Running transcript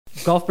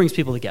golf brings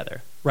people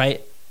together,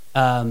 right?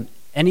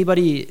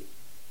 Anybody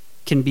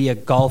can be a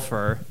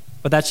golfer,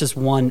 but that's just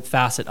one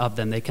facet of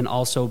them. They can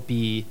also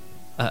be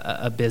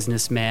a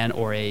businessman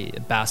or a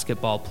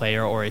basketball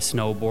player or a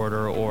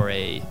snowboarder or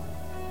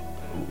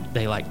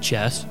they like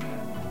chess.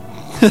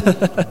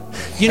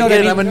 You know what I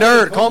mean? I'm a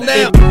nerd. Calm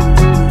down.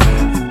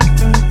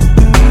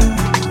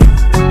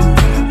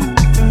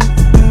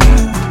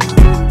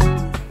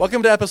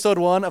 Welcome to episode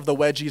 1 of the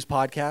Wedges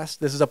podcast.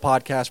 This is a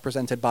podcast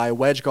presented by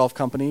Wedge Golf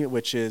Company,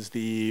 which is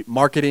the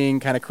marketing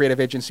kind of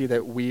creative agency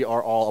that we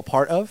are all a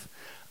part of.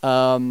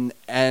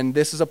 And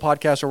this is a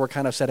podcast where we're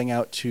kind of setting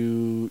out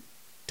to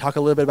talk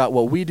a little bit about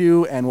what we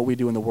do and what we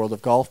do in the world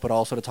of golf, but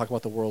also to talk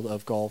about the world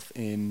of golf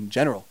in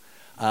general.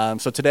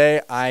 So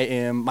today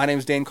my name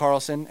is Dane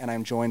Carlson, and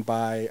I'm joined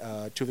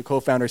by two of the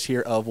co-founders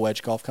here of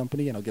Wedge Golf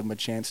Company, and I'll give them a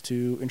chance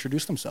to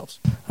introduce themselves.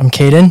 I'm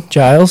Caden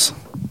Giles.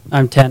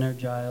 I'm Tanner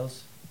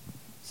Giles.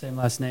 Same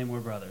last name,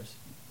 we're brothers.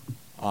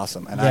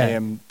 Awesome. And I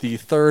am the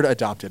third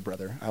adopted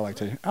brother. I like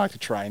to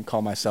try and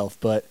call myself.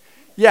 But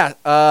yeah,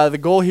 the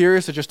goal here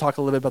is to just talk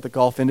a little bit about the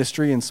golf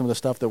industry and some of the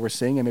stuff that we're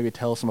seeing and maybe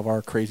tell some of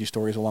our crazy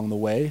stories along the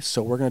way.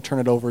 So we're going to turn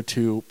it over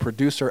to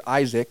producer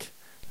Isaac.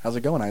 How's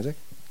it going, Isaac?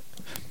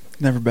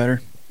 Never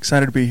better.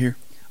 Excited to be here.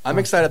 I'm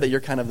excited that you're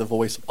kind of the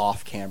voice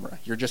off camera.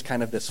 You're just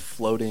kind of this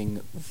floating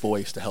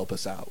voice to help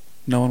us out.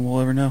 No one will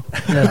ever know.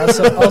 Yeah,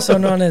 also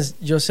known as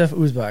Josef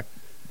Uzbak.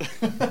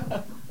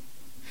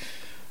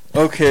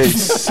 Okay. It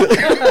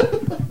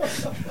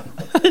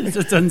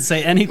just doesn't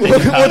say anything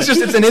about it.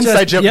 It's an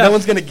inside joke. Yeah. No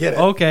one's going to get it.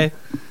 Okay.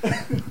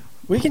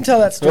 We can tell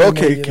that story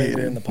Okay, maybe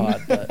later in the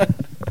pod. But.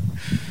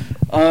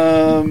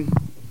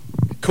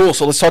 Cool.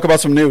 So let's talk about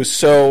some news.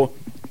 So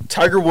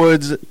Tiger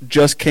Woods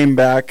just came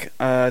back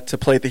to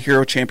play at the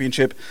Hero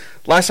Championship.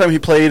 Last time he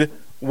played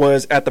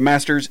was at the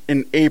Masters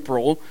in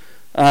April.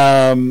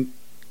 Kind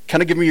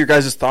of give me your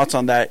guys' thoughts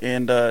on that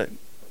and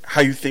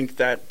how you think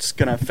that's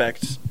going to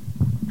affect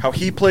how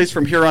he plays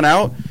from here on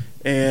out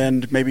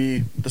and maybe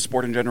the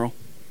sport in general.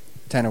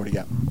 Tanner, what do you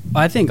got?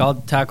 I think I'll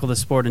tackle the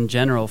sport in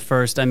general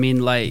first. I mean,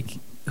 like,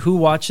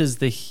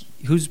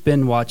 who's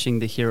been watching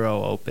the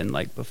Hero Open,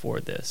 like, before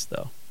this,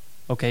 though?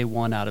 Okay,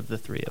 one out of the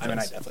three of us. I mean,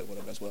 I definitely would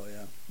have as well,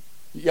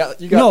 yeah.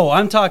 Yeah, No,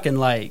 I'm talking,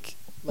 like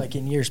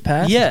in years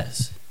past?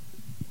 Yes.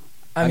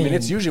 I mean,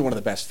 it's usually one of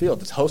the best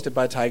fields. It's hosted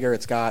by Tiger.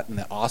 It's got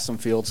an awesome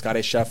field.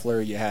 Scotty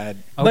Scheffler. You had.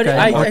 But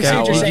I see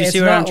what you're saying. You see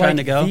it's where I'm not trying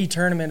like to go? the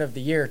tournament of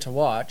the year to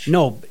watch.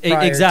 No,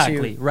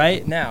 exactly,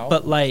 right? Now.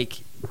 But like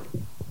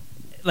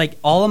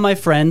all of my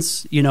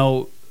friends,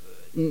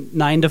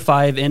 9 to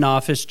 5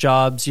 in-office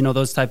jobs,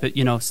 those type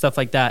of, stuff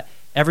like that.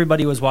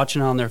 Everybody was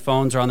watching it on their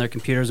phones or on their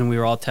computers, and we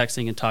were all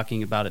texting and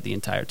talking about it the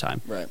entire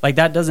time. Right. Like,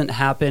 that doesn't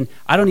happen.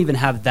 I don't even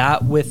have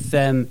that with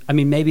them. I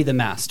mean, maybe the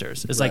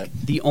Masters is like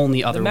the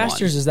only other one. The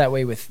Masters is that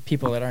way with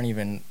people that aren't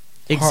even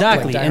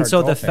exactly. And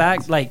so the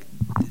fact, fans. like,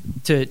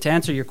 to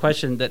answer your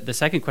question, that the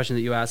second question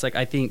that you asked, like,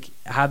 I think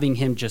having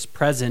him just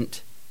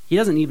present, he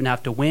doesn't even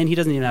have to win. He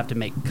doesn't even have to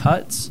make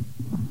cuts.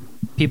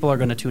 People are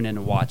going to tune in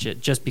and watch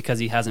it just because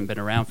he hasn't been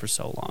around for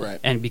so long, right,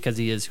 and because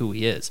he is who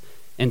he is.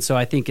 And so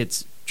I think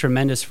it's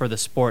tremendous for the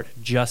sport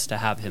just to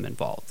have him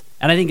involved.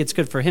 And I think it's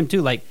good for him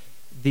too, like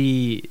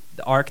the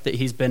arc that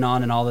he's been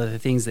on and all of the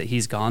things that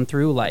he's gone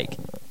through, like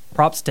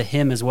props to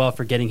him as well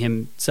for getting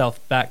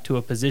himself back to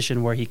a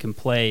position where he can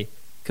play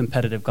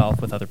competitive golf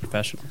with other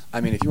professionals.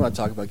 I mean, if you want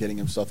to talk about getting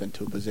himself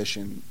into a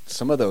position,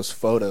 some of those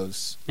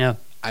photos,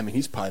 I mean,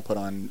 he's probably put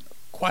on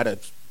quite a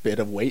bit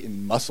of weight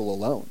and muscle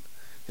alone.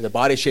 The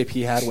body shape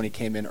he had when he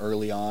came in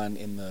early on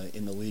in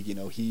the league,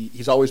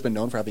 he's always been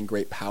known for having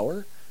great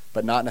power,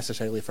 but not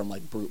necessarily from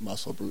like brute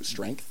muscle, brute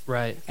strength.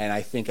 Right. And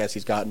I think as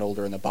he's gotten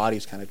older and the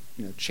body's kind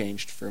of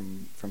changed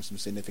from some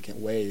significant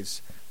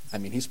ways, I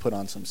mean, he's put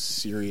on some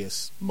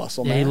serious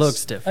muscle mass. He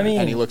looks different.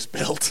 And he looks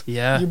built.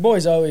 Yeah. Your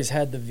boy's always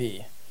had the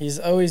V. He's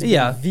always been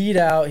V'd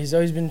out. He's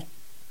always been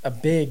a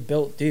big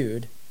built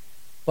dude.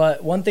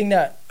 But one thing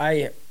that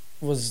I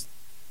was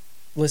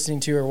listening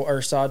to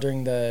or saw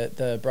during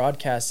the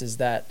broadcast is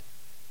that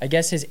I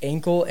guess his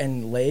ankle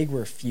and leg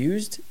were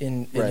fused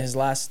in his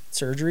last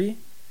surgery.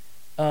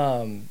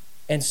 And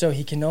so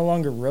he can no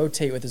longer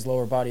rotate with his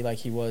lower body like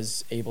he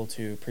was able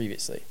to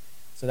previously.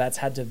 So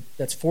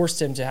that's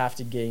forced him to have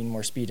to gain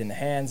more speed in the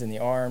hands and the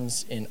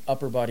arms in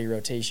upper body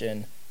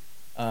rotation,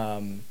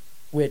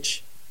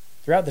 which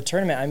throughout the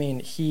tournament, I mean,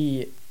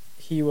 he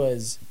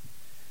was,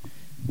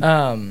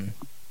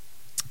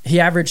 he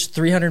averaged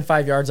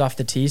 305 yards off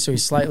the tee. So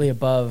he's slightly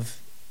above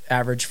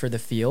average for the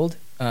field.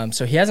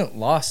 So he hasn't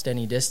lost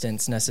any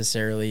distance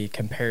necessarily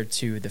compared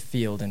to the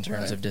field in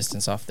terms of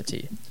distance off the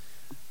tee.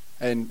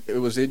 And it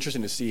was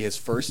interesting to see his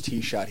first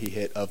tee shot he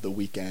hit of the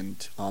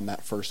weekend on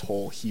that first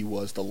hole. He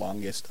was the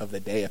longest of the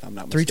day, if I'm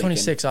not mistaken.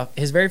 326 off.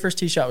 His very first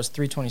tee shot was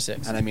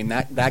 326. And I mean,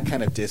 that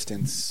kind of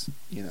distance,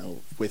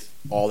 with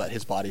all that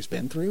his body's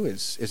been through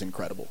is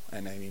incredible.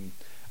 And I mean,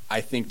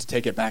 I think to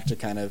take it back to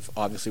kind of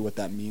obviously what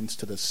that means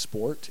to the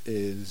sport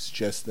is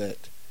just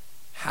that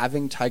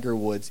having Tiger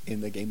Woods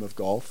in the game of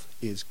golf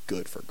is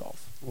good for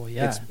golf. Well,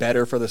 yeah. It's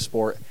better for the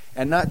sport.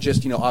 And not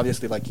just,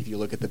 obviously, like if you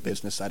look at the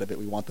business side of it,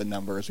 we want the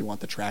numbers, we want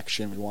the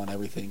traction, we want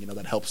everything,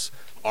 that helps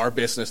our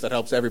business, that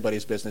helps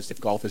everybody's business if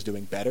golf is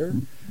doing better.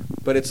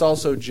 But it's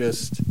also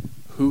just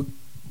who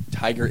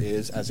Tiger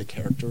is as a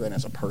character and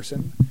as a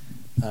person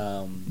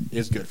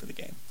is good for the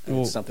game. And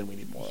it's something we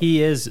need more of.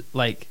 He is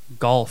like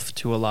golf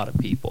to a lot of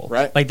people.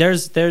 Right. Like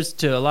there's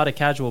to a lot of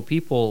casual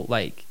people,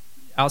 like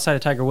outside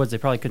of Tiger Woods, they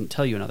probably couldn't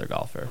tell you another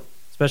golfer,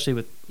 especially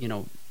with,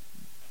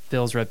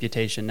 Phil's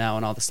reputation now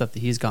and all the stuff that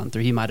he's gone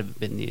through. He might have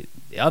been the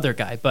other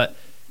guy. But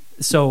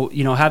so,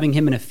 having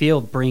him in a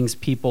field brings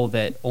people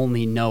that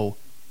only know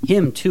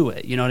him to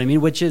it, you know what I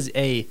mean? Which is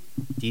a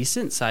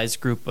decent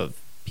sized group of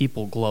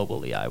people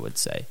globally, I would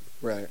say.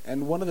 Right.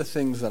 And one of the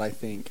things that I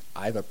think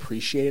I've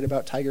appreciated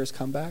about Tiger's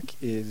comeback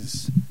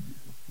is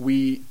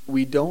we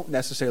don't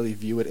necessarily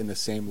view it in the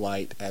same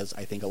light as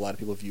I think a lot of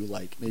people view,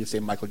 like, maybe say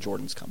Michael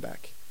Jordan's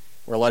comeback,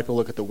 where a lot of people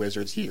look at the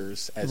Wizards'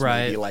 years as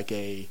maybe like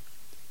a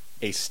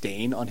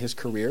stain on his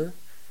career,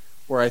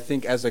 where I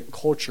think as a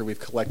culture we've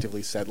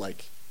collectively said,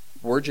 like,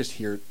 we're just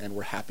here and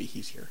we're happy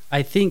he's here.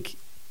 I think,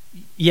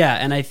 yeah,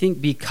 and I think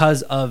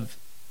because of,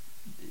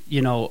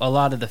 a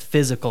lot of the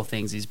physical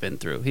things he's been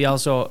through. He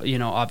also,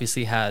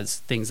 obviously has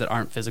things that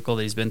aren't physical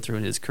that he's been through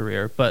in his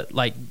career, but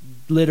like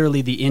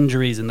literally the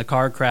injuries and the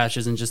car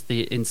crashes and just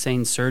the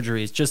insane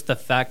surgeries, just the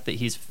fact that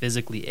he's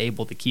physically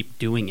able to keep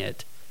doing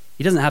it.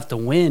 He doesn't have to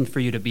win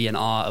for you to be in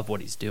awe of what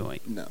he's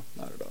doing. No,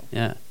 not at all.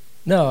 Yeah.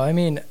 No, I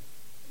mean,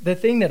 the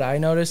thing that I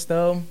noticed,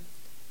 though,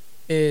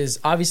 is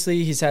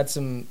obviously he's had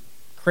some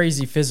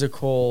crazy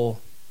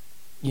physical,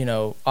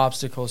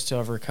 obstacles to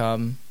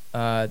overcome.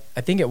 I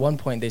think at one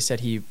point they said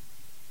he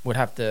would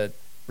have to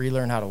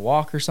relearn how to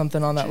walk or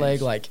something on that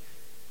leg. Like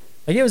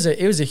it was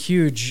a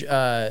huge,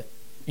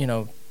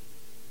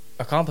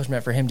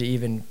 accomplishment for him to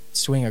even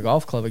swing a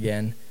golf club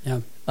again.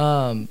 Yeah.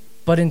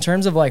 But in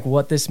terms of like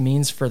what this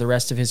means for the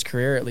rest of his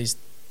career, at least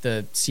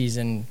the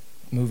season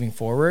moving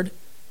forward,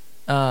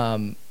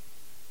 going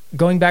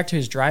back to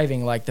his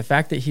driving, like the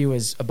fact that he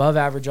was above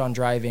average on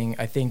driving,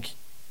 I think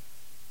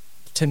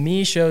to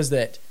me shows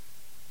that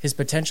his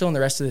potential in the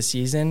rest of the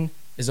season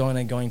is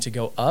only going to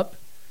go up,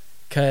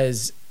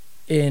 because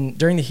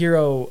during the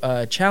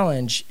Hero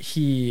Challenge,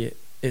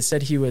 it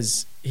said he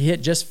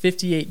hit just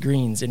 58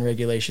 greens in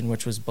regulation,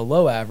 which was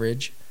below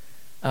average,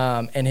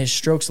 and his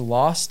strokes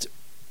lost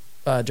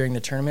during the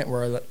tournament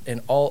were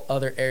in all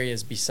other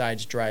areas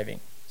besides driving.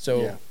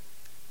 So yeah.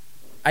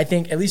 I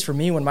think, at least for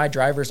me, when my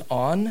driver's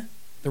on,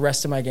 the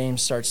rest of my game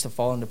starts to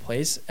fall into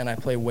place and I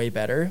play way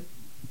better.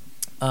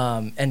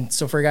 And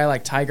so for a guy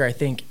like Tiger, I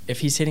think if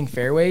he's hitting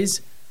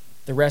fairways,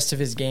 the rest of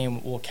his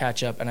game will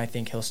catch up, and I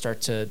think he'll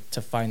start to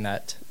find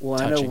that. Well,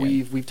 touch I know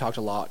again. we've talked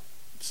a lot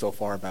so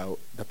far about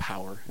the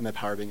power, and the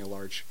power being a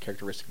large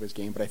characteristic of his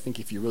game, but I think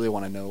if you really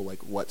want to know like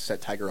what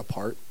set Tiger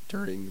apart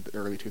during the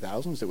early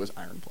 2000s, it was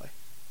iron play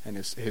and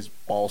his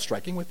ball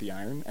striking with the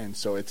iron, and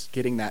so it's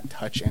getting that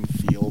touch and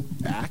feel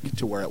back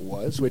to where it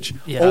was, which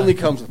only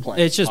comes with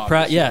playing. It's just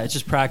it's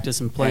just practice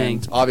and playing.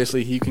 And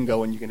obviously, you can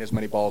go and you can hit as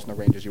many balls in the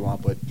range as you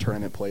want, but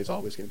tournament play is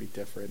always going to be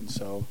different. And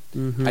so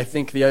I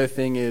think the other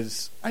thing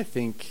is, I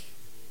think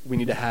we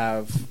need to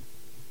have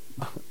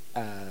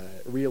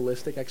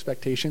realistic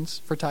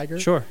expectations for Tiger.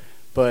 Sure.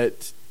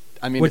 But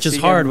I mean, which is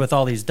hard with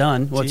all he's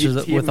done,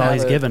 with all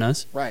he's given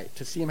us. Right.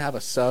 To see him have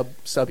a sub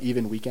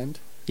even weekend.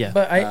 Yeah.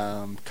 But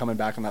coming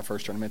back on that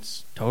first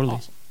tournament's totally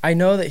awesome. I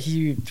know that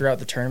he throughout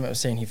the tournament was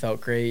saying he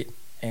felt great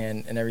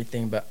and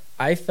everything, but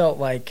I felt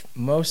like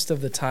most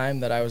of the time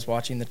that I was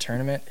watching the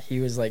tournament, he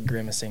was like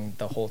grimacing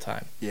the whole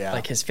time. Yeah.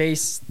 Like his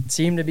face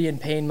seemed to be in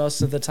pain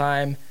most of the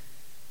time.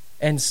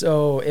 And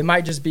so it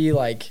might just be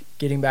like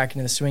getting back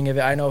into the swing of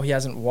it. I know he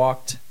hasn't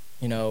walked,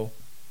 a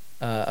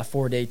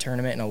 4-day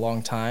tournament in a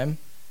long time.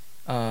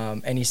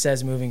 And he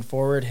says moving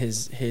forward,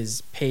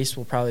 his pace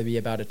will probably be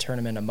about a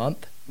tournament a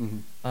month,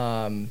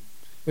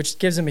 which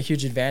gives him a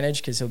huge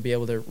advantage because he'll be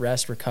able to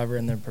rest, recover,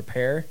 and then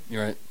prepare.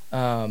 You're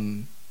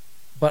right.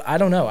 But I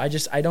don't know.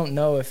 I don't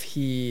know if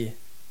he,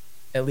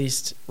 at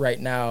least right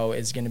now,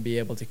 is going to be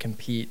able to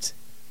compete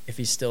if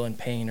he's still in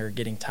pain or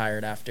getting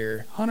tired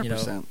after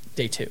 100%.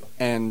 Day 2.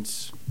 And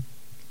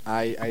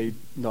I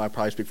know I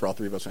probably speak for all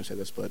three of us when I say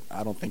this, but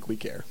I don't think we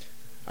care.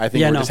 I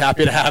think we're just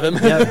happy to have him.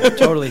 Yeah,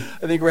 totally.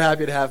 I think we're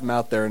happy to have him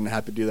out there and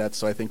happy to do that.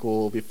 So I think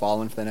we'll be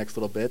following for the next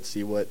little bit,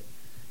 see what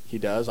he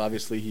does.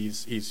 Obviously,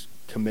 he's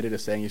committed to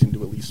saying he's going to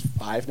do at least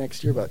 5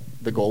 next year, but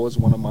the goal is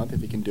 1 a month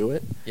if he can do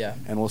it. Yeah.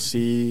 And we'll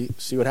see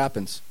what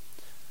happens.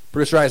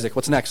 Producer Isaac,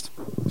 what's next?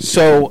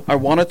 So I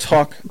want to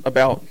talk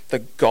about the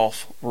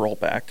golf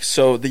rollback.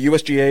 So the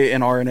USGA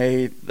and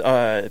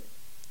RNA,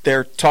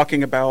 they're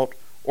talking about,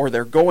 or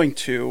they're going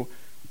to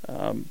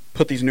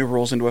put these new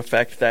rules into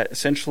effect that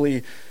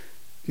essentially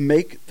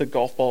make the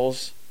golf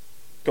balls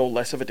go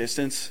less of a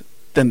distance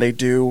than they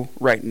do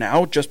right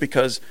now, just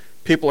because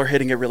people are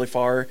hitting it really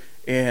far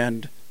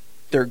and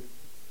they're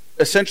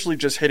essentially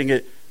just hitting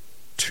it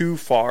too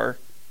far.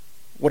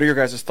 What are your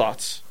guys'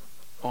 thoughts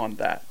on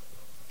that?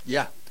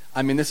 Yeah.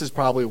 I mean, this is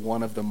probably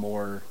one of the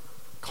more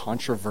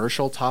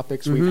controversial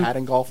topics we've had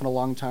in golf in a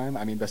long time.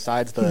 I mean,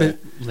 besides the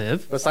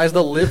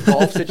live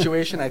golf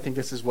situation, I think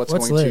this is what's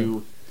going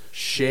to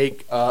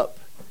shake up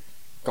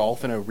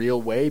golf in a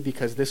real way,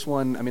 because this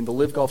one, I mean, the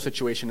live golf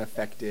situation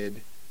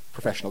affected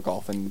professional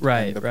golf and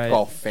the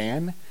golf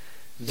fan.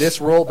 This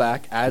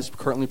rollback, as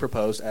currently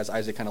proposed, as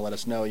Isaac kind of let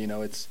us know,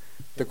 it's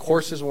the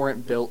courses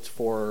weren't built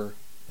for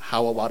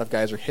how a lot of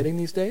guys are hitting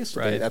these days.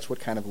 So that's what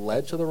kind of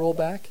led to the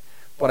rollback.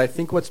 But I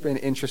think what's been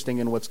interesting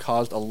and what's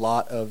caused a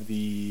lot of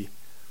the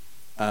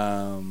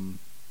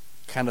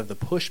kind of the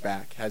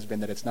pushback has been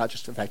that it's not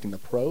just affecting the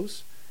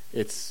pros,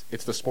 it's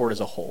the sport as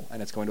a whole,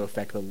 and it's going to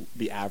affect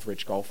the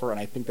average golfer. And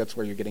I think that's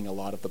where you're getting a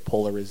lot of the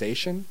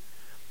polarization,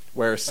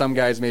 where some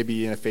guys may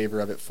be in favor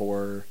of it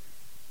for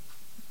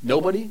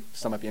nobody,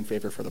 some might be in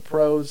favor for the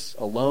pros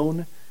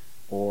alone,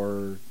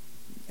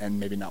 and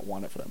maybe not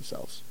want it for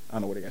themselves. I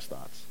don't know, what are your guys'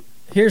 thoughts?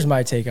 Here's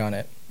my take on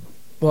it.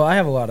 Well, I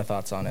have a lot of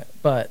thoughts on it,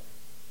 but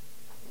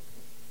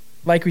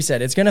like we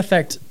said, it's going to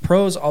affect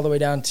pros all the way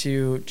down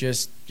to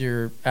just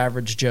your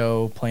average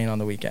Joe playing on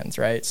the weekends,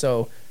 right?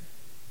 So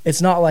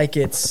it's not like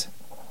it's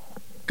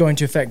going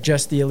to affect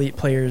just the elite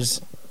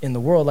players in the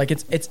world. Like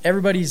it's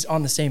everybody's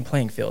on the same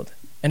playing field.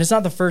 And it's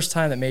not the first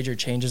time that major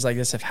changes like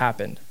this have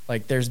happened.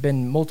 Like there's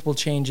been multiple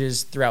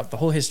changes throughout the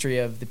whole history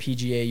of the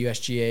PGA,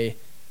 USGA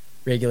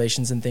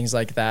regulations and things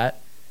like that.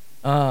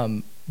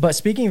 But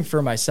speaking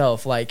for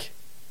myself, like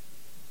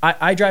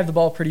I drive the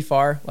ball pretty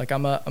far. Like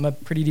I'm a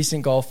pretty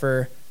decent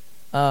golfer.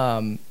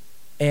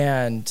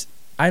 And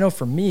I know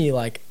for me,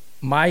 like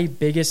my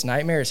biggest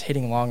nightmare is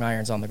hitting long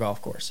irons on the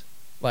golf course.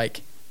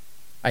 Like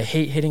I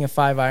hate hitting a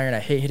 5-iron. I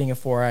hate hitting a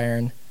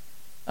 4-iron.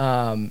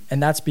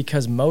 And that's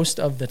because most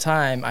of the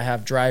time I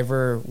have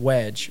driver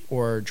wedge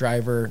or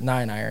driver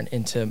 9-iron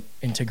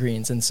into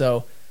greens. And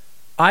so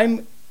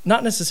I'm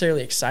not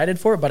necessarily excited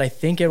for it, but I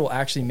think it will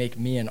actually make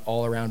me an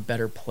all-around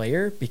better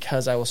player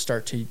because I will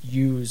start to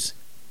use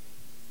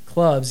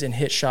clubs and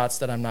hit shots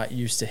that I'm not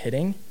used to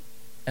hitting.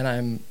 And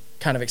I'm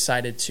kind of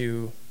excited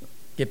to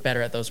get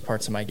better at those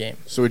parts of my game.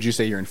 So would you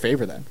say you're in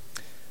favor then?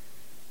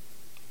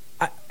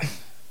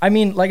 I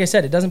mean, like I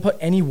said, it doesn't put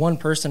any one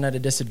person at a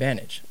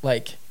disadvantage.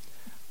 Like,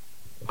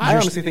 I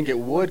honestly think it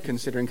would,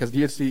 considering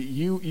because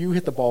you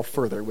hit the ball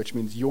further, which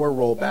means your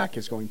rollback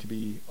is going to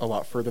be a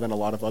lot further than a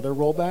lot of other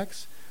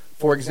rollbacks.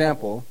 For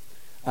example,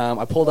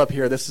 I pulled up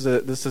here. This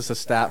is a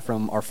stat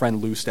from our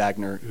friend Lou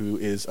Stagner, who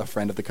is a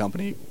friend of the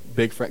company.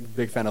 Big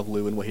fan of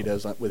Lou and what he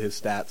does with his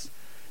stats.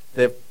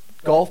 The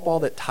golf ball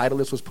that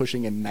Titleist was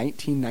pushing in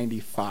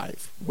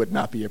 1995 would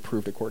not be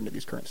approved according to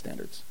these current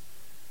standards.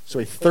 So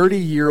a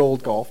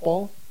 30-year-old golf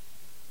ball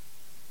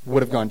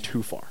would have gone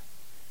too far.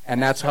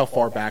 And that's how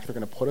far back they're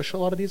going to push a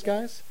lot of these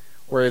guys.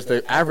 Whereas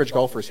the average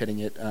golfer is hitting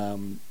it,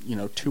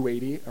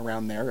 280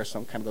 around there, or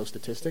some kind of those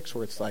statistics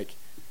where it's like,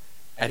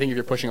 I think if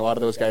you're pushing a lot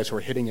of those guys who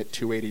are hitting it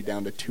 280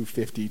 down to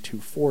 250,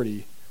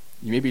 240,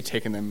 you may be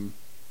taking them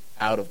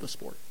out of the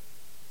sport.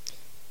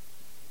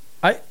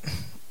 I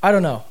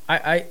don't know.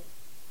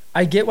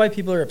 I get why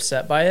people are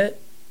upset by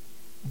it,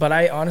 but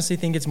I honestly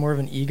think it's more of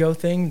an ego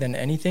thing than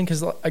anything.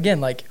 Because,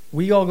 again, like,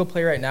 we all go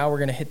play right now, we're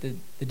going to hit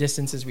the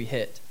distances we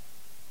hit.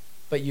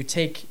 But you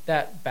take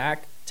that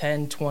back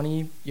 10,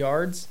 20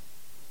 yards,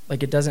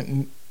 like, it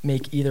doesn't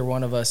make either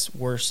one of us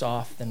worse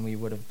off than we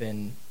would have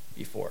been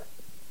before,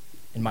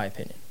 in my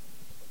opinion.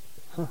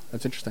 Huh,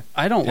 that's interesting.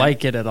 I don't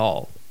like it at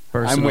all,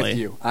 personally. I'm with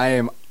you. I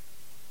am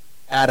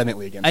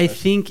adamantly against I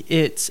this. think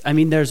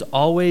there's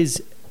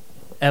always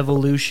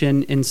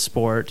evolution in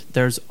sport.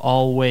 There's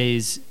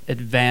always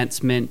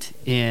advancement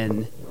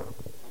in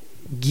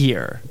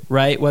gear,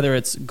 right? Whether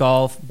it's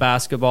golf,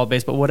 basketball,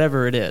 baseball,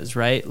 whatever it is,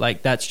 right?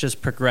 Like, that's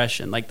just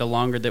progression. Like, the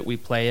longer that we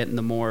play it and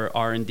the more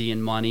R&D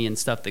and money and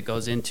stuff that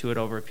goes into it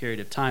over a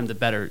period of time, the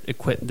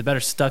better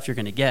stuff you're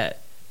going to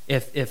get.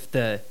 If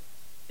the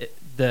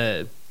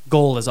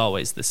goal is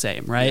always the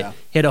same, right? Yeah.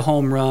 Hit a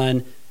home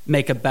run,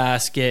 make a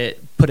basket,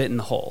 put it in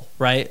the hole,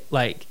 right?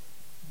 Like,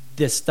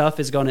 this stuff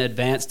is going to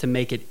advance to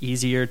make it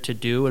easier to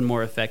do and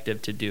more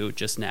effective to do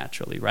just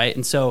naturally, right?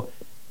 And so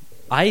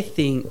I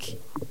think,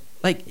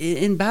 like,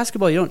 in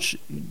basketball,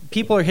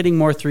 people are hitting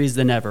more threes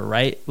than ever,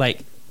 right?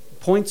 Like,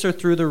 points are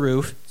through the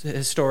roof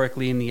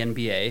historically in the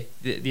NBA,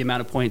 the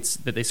amount of points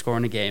that they score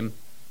in a game.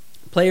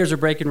 Players are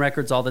breaking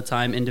records all the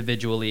time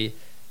individually,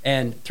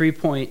 and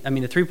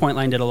the three-point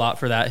line did a lot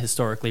for that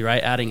historically,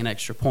 right? Adding an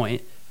extra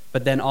point.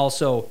 But then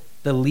also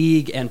the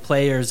league and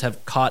players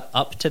have caught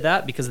up to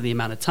that because of the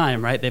amount of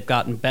time, right? They've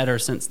gotten better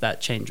since that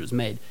change was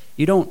made.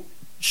 You don't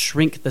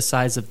shrink the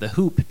size of the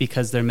hoop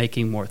because they're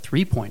making more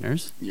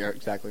three-pointers. Yeah,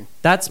 exactly.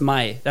 That's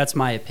my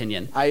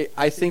opinion.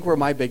 I think where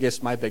my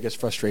biggest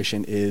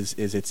frustration is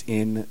it's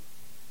in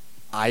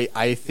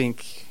I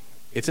think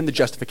it's in the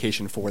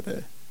justification for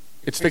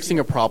it's fixing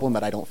a problem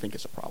that I don't think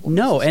is a problem.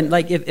 No, and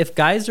like if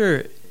guys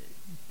are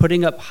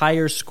putting up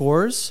higher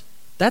scores,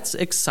 that's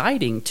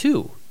exciting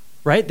too.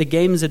 Right? The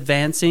game's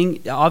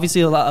advancing.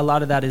 Obviously, a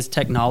lot of that is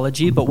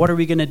technology, but what are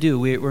we going to do?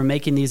 We're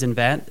making these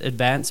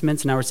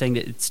advancements, and now we're saying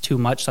that it's too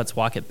much, let's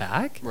walk it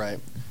back? Right.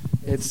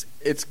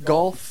 It's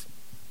golf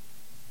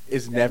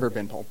is never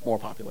been more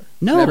popular.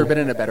 No. It's never been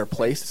in a better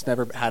place. It's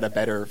never had a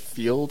better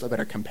field, a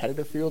better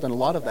competitive field, and a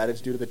lot of that is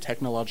due to the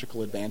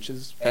technological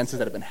advances that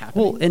have been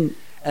happening. Well,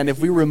 and if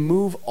we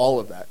remove all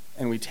of that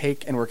and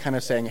we're kind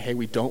of saying, hey,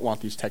 we don't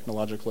want these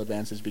technological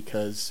advances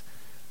because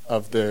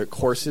of the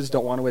courses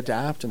don't want to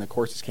adapt and the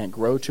courses can't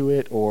grow to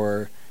it,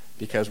 or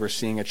because we're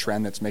seeing a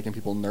trend that's making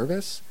people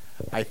nervous,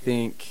 I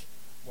think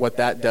what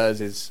that does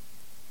is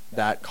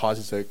that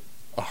causes a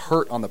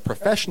hurt on the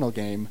professional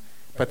game,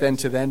 but then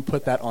to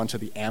put that onto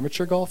the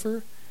amateur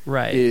golfer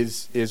right.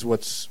 is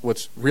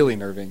what's really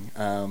nerving.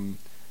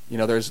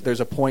 There's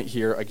a point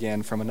here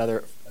again from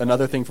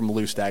another thing from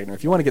Lou Stagner.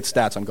 If you want to get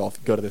stats on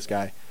golf, go to this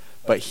guy.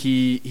 But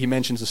he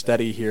mentions a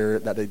study here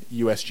that the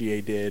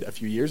USGA did a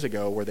few years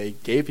ago where they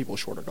gave people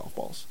shorter golf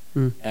balls.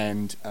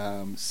 And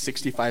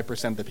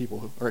 65% of the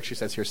people, or actually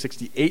says here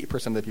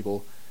 68% of the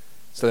people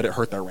said that it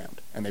hurt their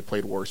round. And they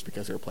played worse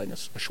because they were playing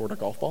a shorter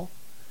golf ball.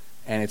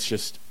 And it's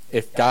just,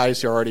 if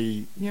guys are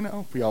already,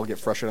 we all get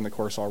frustrated on the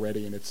course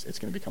already, and it's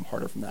going to become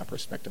harder from that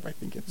perspective. I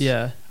think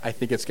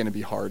it's going to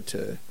be hard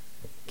to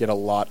get a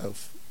lot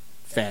of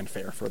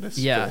fanfare for this.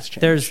 Yeah, for this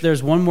change.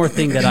 There's one more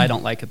thing that I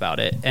don't like about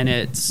it, and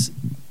it's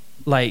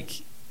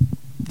like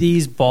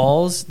these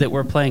balls that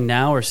we're playing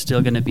now are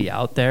still going to be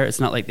out there. It's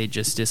not like they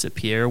just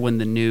disappear when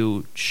the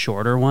new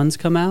shorter ones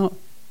come out.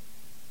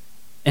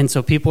 And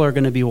so people are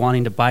going to be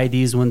wanting to buy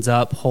these ones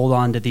up, hold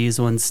on to these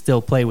ones,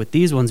 still play with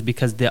these ones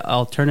because the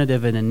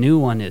alternative in a new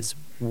one is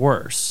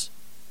worse.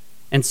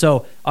 And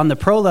so on the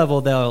pro level,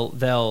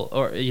 they'll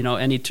or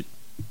any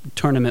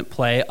tournament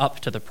play up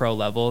to the pro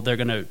level, they're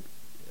going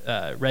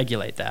to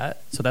regulate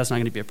that. So that's not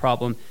going to be a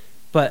problem.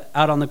 But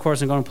out on the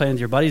course and going and playing with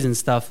your buddies and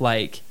stuff,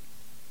 like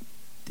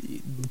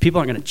people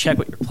aren't going to check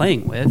what you're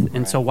playing with.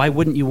 And so why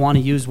wouldn't you want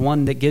to use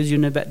one that gives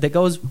you that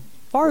goes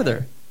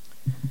farther?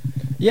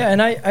 Yeah,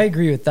 and I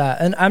agree with that.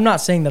 And I'm not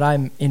saying that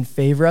I'm in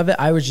favor of it.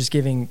 I was just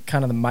giving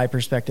kind of my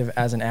perspective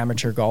as an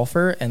amateur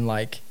golfer. And,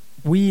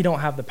 we don't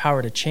have the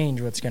power to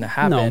change what's going to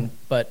happen. No.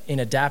 But in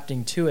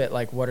adapting to it,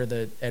 what are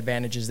the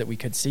advantages that we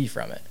could see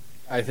from it?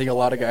 I think a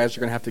lot of guys are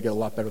going to have to get a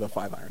lot better with a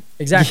 5-iron.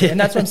 Exactly, and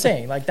that's what I'm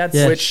saying.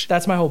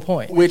 That's my whole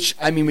point. Which,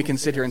 we can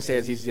sit here and say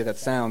as easy as that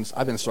sounds,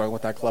 I've been struggling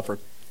with that club for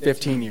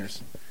 15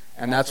 years.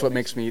 And that's what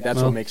makes me kind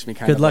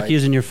of good luck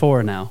using your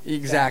 4 now.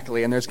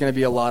 Exactly. And there's going to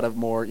be a lot of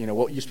more,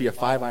 what used to be a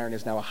 5-iron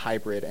is now a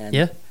hybrid.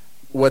 And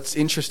what's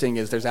interesting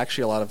is there's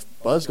actually a lot of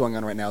buzz going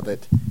on right now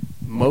that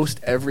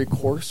most every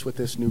course with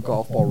this new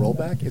golf ball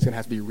rollback is going to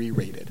have to be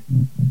re-rated.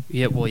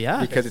 Yeah, well,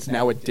 yeah. Because it's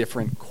now a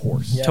different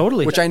course. Yeah.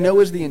 Totally. Which I know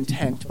is the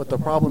intent, but the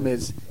problem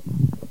is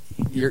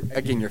you're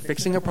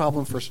fixing a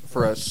problem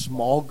for a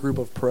small group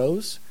of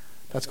pros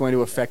that's going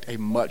to affect a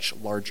much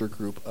larger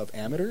group of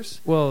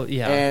amateurs. Well,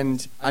 yeah.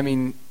 And,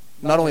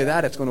 not only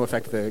that, it's going to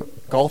affect the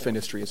golf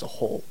industry as a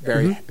whole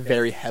very,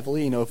 very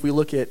heavily. If we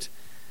look at,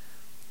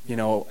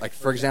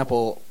 for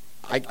example,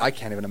 I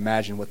can't even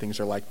imagine what things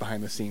are like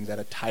behind the scenes at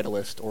a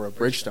Titleist or a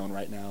Bridgestone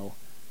right now.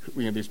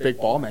 These big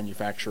ball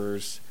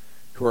manufacturers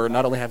who are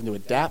not only having to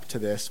adapt to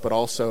this, but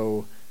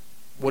also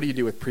what do you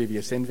do with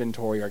previous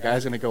inventory? Are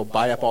guys going to go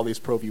buy up all these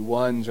Pro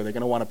V1s? Are they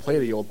going to want to play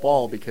the old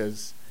ball?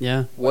 Because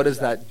what does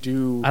that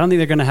do? I don't think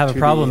they're going to have a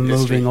problem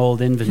moving old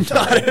inventory.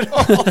 Not at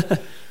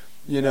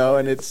all.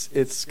 And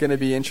it's going to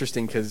be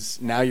interesting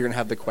because now you're going to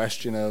have the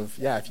question of,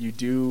 if you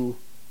do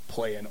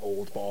play an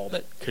old ball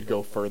that could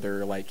go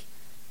further,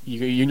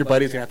 you and your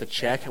buddies are going to have to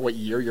check what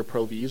year your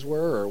Pro Vs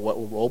were or what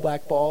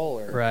rollback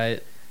ball.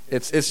 Right.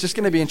 It's just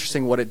going to be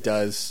interesting what it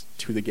does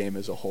to the game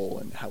as a whole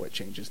and how it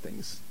changes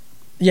things.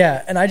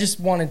 Yeah, and I just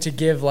wanted to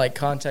give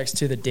context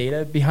to the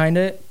data behind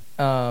it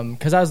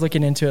because I was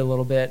looking into it a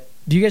little bit.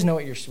 Do you guys know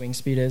what your swing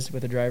speed is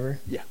with a driver?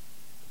 Yeah.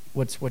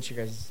 What's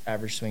your guys'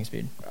 average swing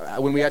speed?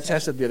 When we got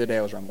tested the other day,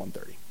 I was around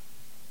 130.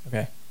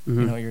 Okay. Mm-hmm.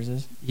 You know what yours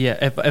is? Yeah,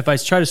 if I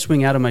try to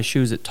swing out of my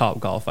shoes at Top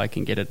Golf, I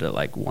can get it to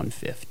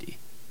 150.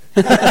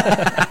 All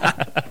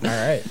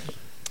right.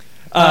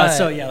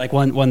 So yeah,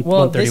 130,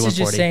 well, this 140. is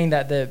just saying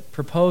that the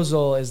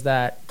proposal is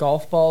that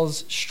golf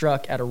balls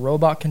struck at a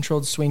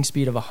robot-controlled swing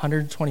speed of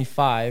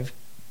 125,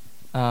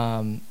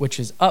 which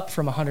is up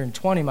from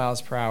 120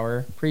 miles per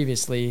hour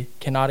previously,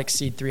 cannot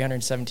exceed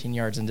 317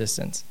 yards in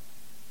distance.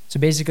 So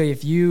basically,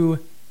 if you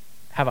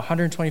have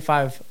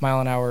 125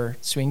 mile an hour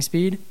swing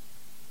speed,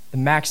 the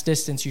max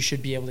distance you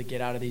should be able to get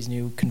out of these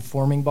new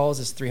conforming balls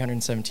is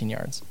 317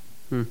 yards.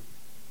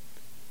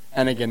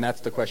 And again,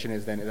 that's the question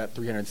is that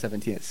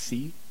 317 at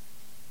sea?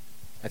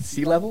 At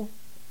sea level?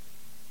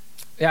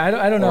 Yeah,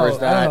 I don't know. Or is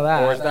that, I don't know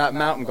that. Or is that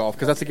mountain golf?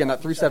 Because that's, again,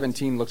 that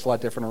 317 looks a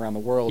lot different around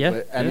the world. Yeah,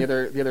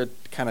 The other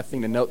kind of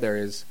thing to note there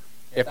is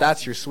if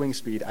that's your swing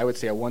speed, I would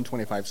say a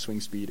 125 swing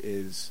speed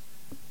is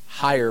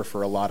higher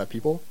for a lot of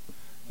people.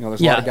 There's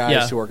a lot of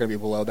guys who are going to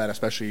be below that,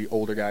 especially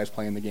older guys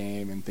playing the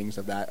game and things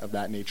of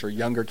that nature.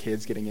 Younger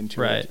kids getting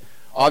into it.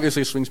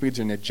 Obviously, swing speeds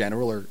in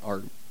general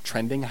are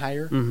trending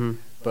higher. Mm-hmm.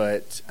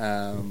 But,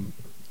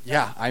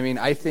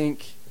 I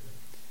think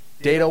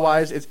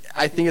data-wise,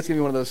 I think it's going to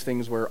be one of those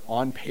things where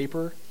on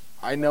paper,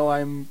 I know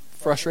I'm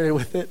frustrated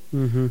with it.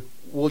 Mm-hmm.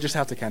 we'll just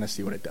have to kind of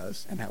see what it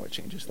does and how it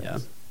changes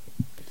things.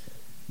 Yeah.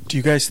 Do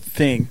you guys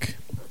think,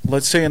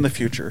 let's say in the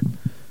future,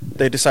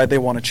 they decide they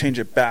want to change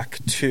it back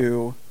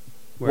to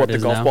what the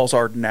golf balls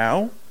are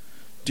now?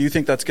 Do you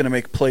think that's going to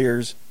make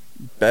players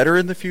better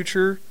in the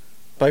future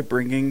by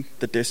bringing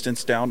the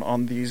distance down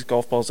on these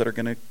golf balls that are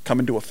going to come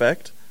into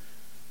effect?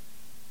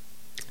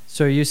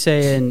 So are you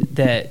saying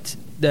that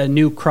the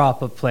new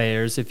crop of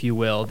players, if you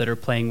will, that are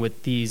playing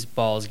with these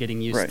balls,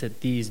 getting used to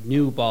these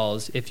new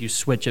balls, if you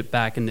switch it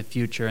back in the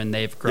future and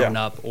they've grown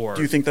up, or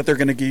do you think that they're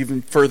going to give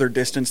even further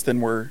distance than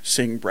we're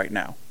seeing right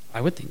now?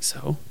 I would think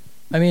so.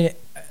 I mean,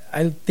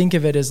 I think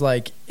of it as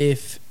like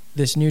if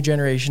this new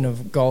generation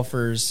of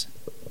golfers,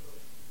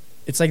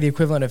 it's like the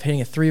equivalent of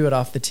hitting a 3-wood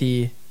off the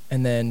tee,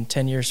 and then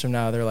 10 years from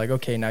now, they're like,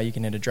 okay, now you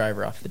can hit a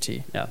driver off the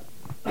tee. Yeah.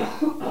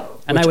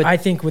 And I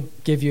think would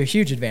give you a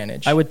huge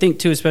advantage. I would think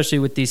too, especially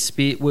with these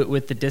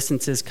with the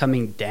distances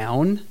coming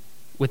down,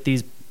 with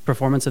these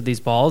performance of these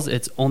balls,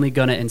 it's only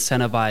going to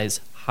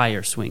incentivize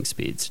higher swing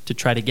speeds to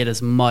try to get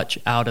as much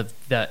out of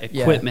the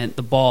equipment,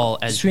 the ball,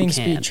 as swing you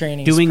can. Speed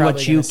training, doing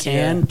what you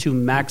can to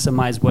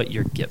maximize what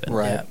you're given.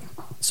 Right. Yeah.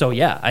 So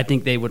yeah, I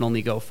think they would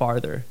only go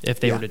farther if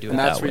they were to do it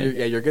that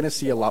way. You're going to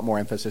see a lot more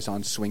emphasis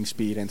on swing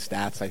speed and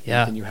stats, I think,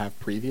 than you have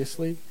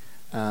previously.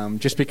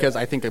 Just because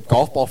I think a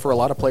golf ball for a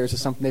lot of players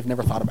is something they've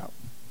never thought about.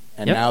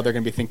 And now they're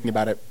going to be thinking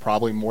about it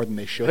probably more than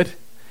they should.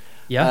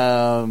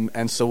 Yeah.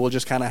 And so we'll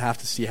just kind of have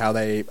to see how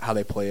they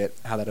play it,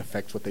 how that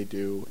affects what they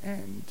do,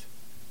 and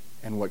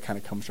what kind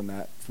of comes from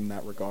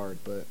that regard.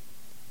 But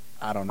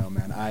I don't know,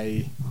 man.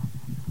 I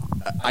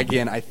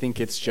think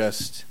it's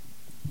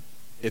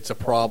a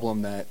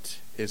problem that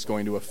is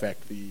going to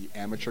affect the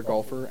amateur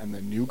golfer and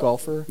the new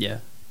golfer. Yeah.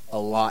 A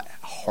lot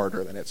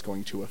harder than it's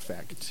going to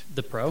affect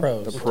the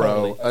pro. The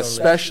pro,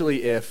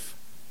 especially if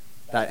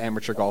that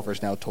amateur golfer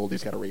is now told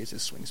he's got to raise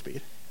his swing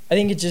speed. I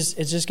think it's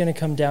just going to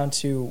come down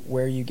to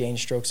where you gain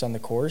strokes on the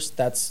course.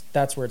 That's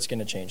where it's going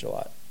to change a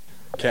lot.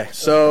 Okay,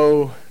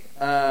 so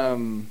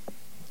kind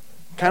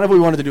of what we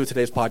wanted to do with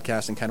today's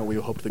podcast, and kind of what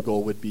we hoped the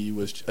goal would be,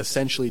 was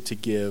essentially to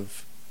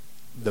give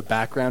the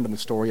background and the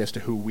story as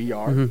to who we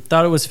are. Mm-hmm.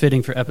 Thought it was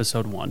fitting for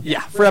episode 1.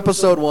 Yeah, for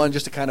episode 1,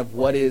 just to kind of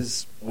what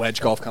is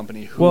Wedge Golf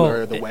Company, who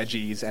are the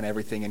Wedgies and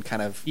everything, and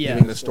kind of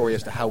giving the story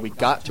as to how we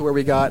got to where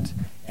we got.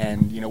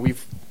 And,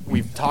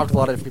 we've talked to a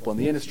lot of different people in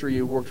the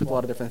industry, worked with a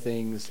lot of different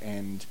things,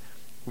 and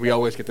we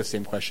always get the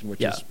same question,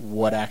 which is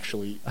what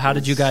actually How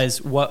did you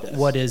guys,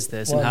 what is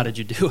this, and how did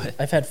you do it?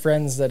 I've had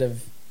friends that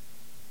have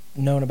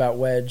known about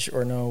Wedge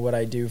or know what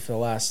I do for the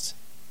last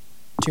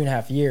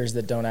 2.5 years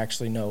that don't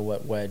actually know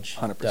what Wedge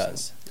 100%.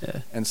 does.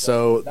 Yeah. And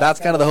so that's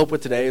kind of the hope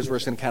with today, is we're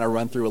just going to kind of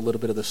run through a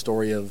little bit of the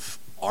story of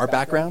our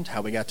background,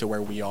 how we got to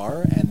where we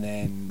are, and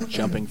then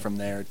jumping from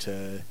there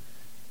to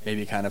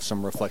maybe kind of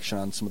some reflection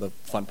on some of the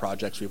fun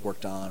projects we've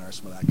worked on or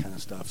some of that kind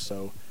of stuff.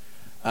 So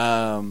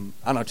I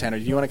don't know, Tanner,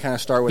 do you want to kind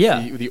of start with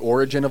the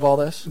origin of all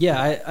this? Yeah,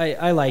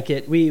 I like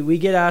it. We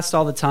get asked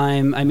all the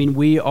time. I mean,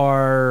 we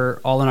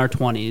are all in our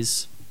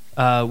 20s.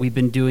 We've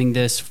been doing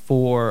this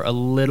for a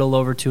little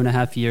over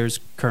 2.5 years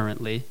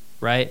currently,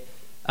 right?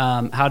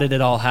 How did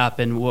it all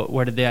happen?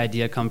 Where did the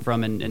idea come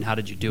from, and how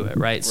did you do it,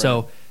 right?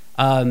 So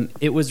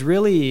it was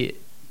really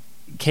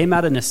came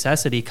out of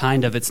necessity,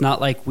 kind of. It's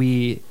not like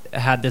we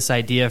had this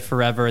idea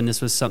forever and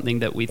this was something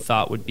that we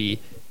thought would be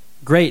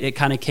great. It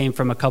kind of came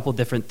from a couple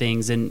different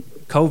things, and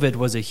COVID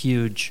was a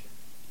huge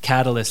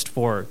catalyst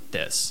for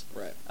this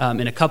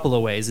in a couple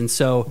of ways. And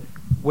so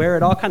where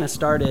it all kind of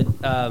started,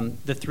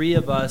 the three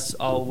of us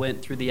all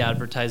went through the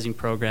advertising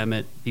program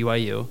at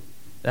BYU.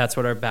 That's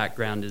what our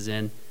background is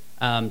in.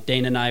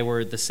 Dane and I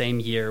were the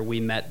same year. We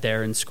met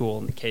there in school,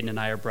 and Caden and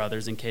I are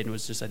brothers, and Caden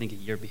was just, I think, a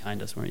year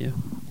behind us, weren't you?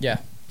 Yeah.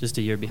 Just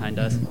a year behind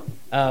us.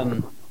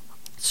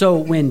 So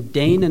when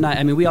Dane and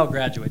I we all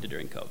graduated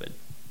during COVID,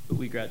 but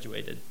we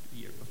graduated a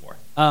year before.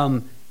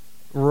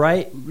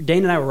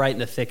 Dane and I were right in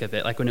the thick of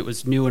it, like when it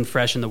was new and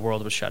fresh and the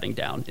world was shutting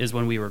down, is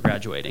when we were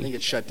graduating. I think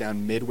it shut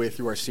down midway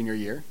through our senior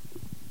year.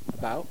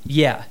 About?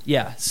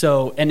 Yeah.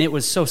 So, and it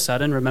was so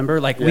sudden,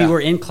 remember? Like, we were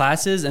in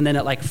classes, and then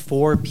at like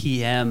 4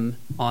 p.m.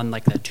 on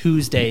like a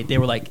Tuesday, they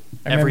were like,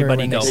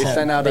 everybody go home. They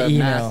sent out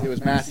it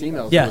was mass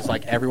emails. Yeah. It was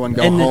like, everyone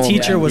go and home. And the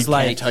teacher was we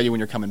like, can't tell you when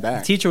you're coming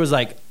back. The teacher was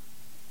like,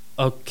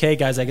 okay,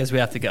 guys, I guess we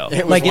have to go.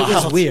 It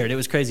was weird. It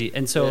was crazy.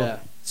 And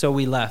so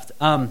we left.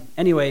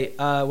 Anyway,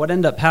 what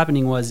ended up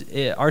happening was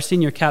our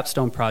senior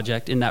capstone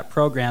project in that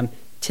program,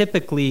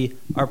 typically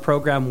our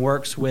program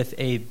works with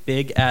a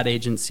big ad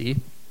agency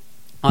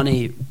on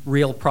a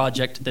real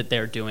project that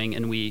they're doing,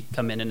 and we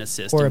come in and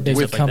assist. Or a big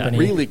company.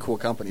 Like really cool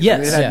companies.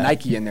 Yes. They've had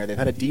Nike in there. They've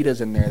had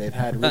Adidas in there. They've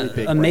had really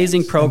big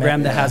amazing brands.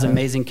 program that has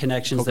amazing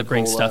connections Coca-Cola. that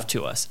bring stuff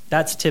to us.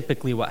 That's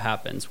typically what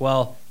happens.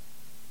 Well,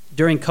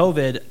 during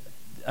COVID,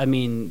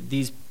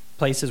 these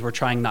places were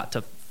trying not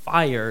to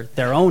fire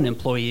their own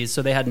employees,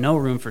 so they had no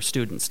room for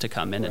students to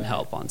come in and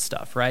help on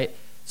stuff, right?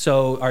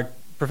 So our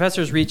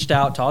professors reached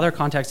out to all their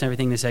contacts and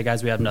everything. They said,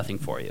 guys, we have nothing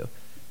for you.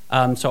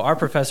 So our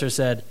professor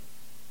said,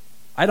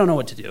 I don't know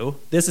what to do.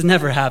 This has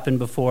never happened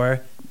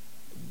before.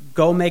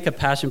 Go make a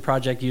passion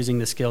project using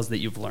the skills that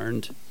you've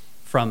learned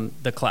from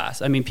the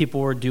class. I mean,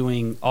 people were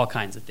doing all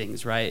kinds of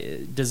things,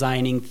 right?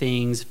 Designing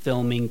things,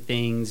 filming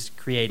things,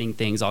 creating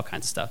things, all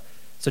kinds of stuff.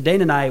 So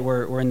Dane and I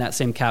were in that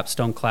same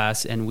capstone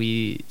class, and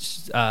we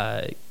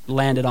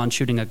landed on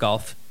shooting a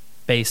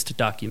golf-based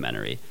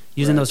documentary,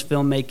 using those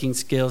filmmaking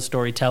skills,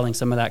 storytelling,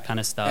 some of that kind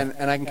of stuff.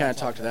 And I can kind of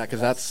talk to that, because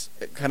that's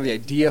kind of the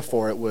idea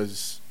for it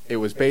was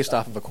based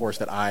off of a course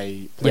that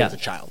I played as a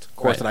child, a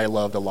course that I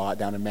loved a lot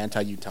down in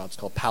Manti, Utah. It's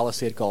called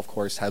Palisade Golf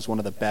Course. Has one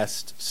of the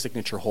best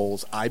signature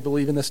holes, I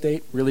believe, in the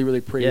state. Really,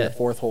 really pretty. The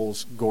fourth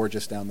hole's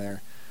gorgeous down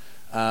there.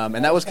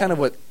 And that was kind of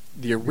what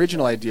the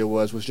original idea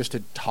was just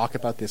to talk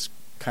about this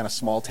kind of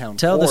small town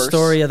Tell course. the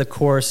story of the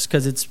course,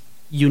 because it's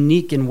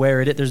unique in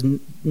where it is. There's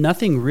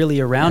nothing really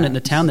around it, and the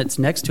town that's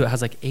next to it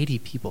has like 80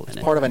 people in it.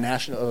 It's part of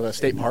a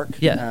state park.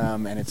 Yeah.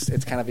 And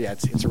it's kind of,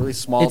 it's a really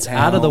small it's town.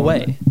 out of the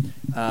way.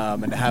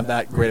 And to have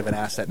that great of an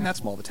asset in that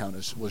small of a town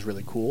was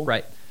really cool.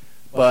 Right.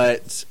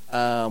 But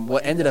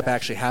what ended up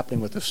actually happening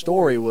with the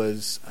story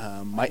was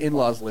my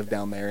in-laws lived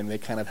down there, and they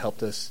kind of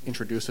helped us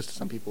introduce us to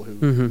some people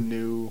who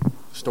knew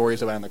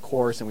stories about the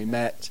course, and we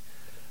met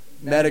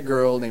a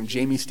girl named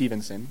Jamie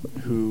Stevenson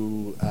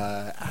who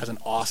has an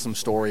awesome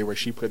story where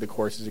she played the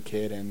course as a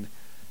kid and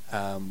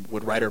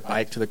would ride her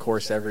bike to the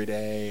course every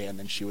day, and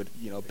then she would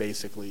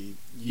basically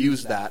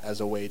use that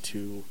as a way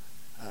to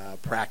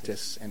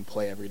practice and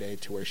play every day,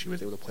 to where she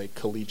was able to play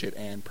collegiate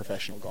and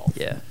professional golf.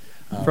 Yeah.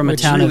 From a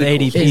town really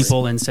of 80 cool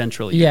people in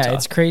central Utah. Yeah,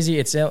 it's crazy.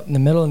 It's out in the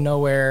middle of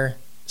nowhere.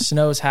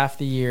 Snows half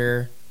the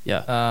year.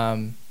 Yeah.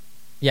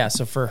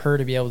 So for her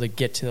to be able to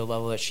get to the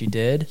level that she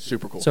did,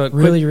 super cool. So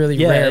really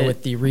rare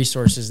with the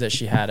resources that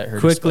she had at her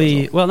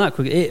disposal. Well, not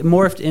quickly. It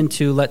morphed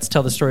into let's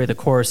tell the story of the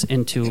course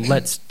into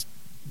let's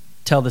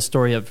tell the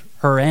story of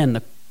her and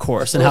the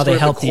course and how they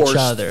helped each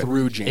other.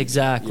 Through Jamie.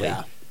 Exactly.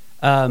 Yeah.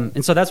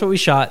 And so that's what we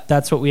shot.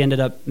 That's what we ended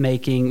up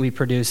making. We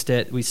produced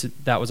it.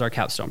 That was our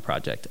capstone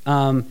project.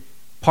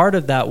 Part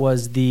of that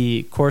was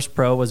the course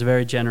pro was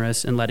very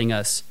generous in letting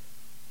us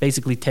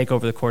basically take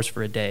over the course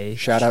for a day.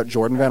 Shout out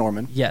Jordan Van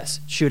Orman. Yes.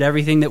 Shoot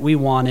everything that we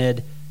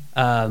wanted.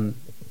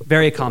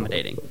 Very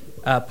accommodating.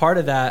 Part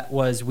of that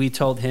was we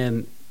told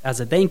him, as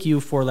a thank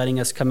you for letting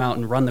us come out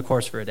and run the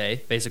course for a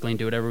day, basically, and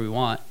do whatever we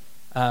want,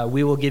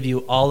 we will give you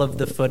all of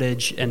the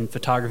footage and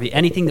photography.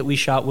 Anything that we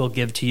shot, we'll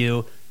give to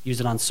you. Use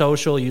it on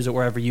social. Use it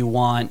wherever you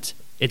want.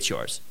 It's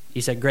yours.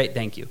 He said, great,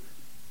 thank you.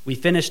 We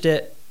finished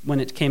it. When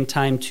it came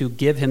time to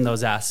give him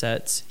those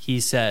assets,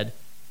 he said,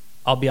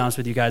 I'll be honest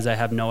with you guys, I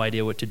have no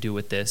idea what to do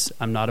with this.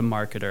 I'm not a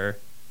marketer.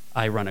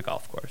 I run a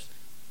golf course.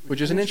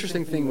 Which is an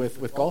interesting thing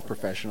with golf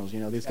professionals.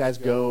 These guys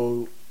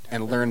go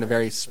and learn a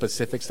very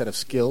specific set of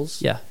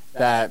skills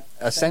that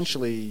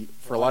essentially,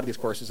 for a lot of these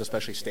courses,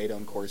 especially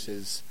state-owned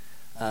courses,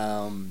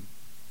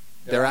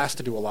 they're asked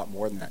to do a lot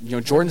more than that.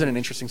 Jordan's in an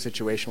interesting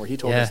situation where he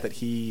told us that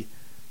he,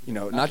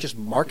 not just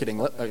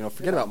marketing,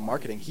 forget about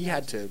marketing, he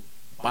had to,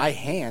 by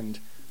hand,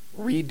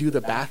 redo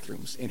the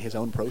bathrooms in his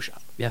own pro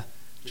shop. Yeah.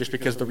 Just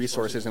because the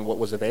resources and what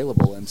was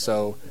available. And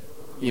so,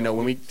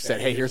 when we said,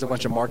 hey, here's a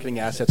bunch of marketing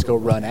assets, go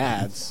run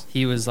ads.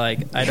 He was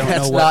like, I don't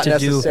know what to do.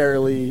 That's not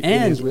necessarily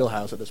in his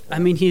wheelhouse at this point.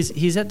 I mean,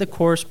 he's at the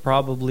course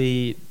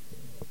probably,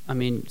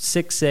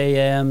 6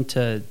 a.m.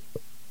 to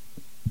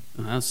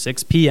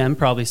 6 p.m.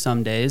 probably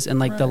some days. And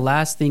the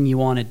last thing you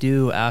want to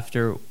do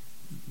after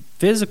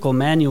physical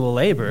manual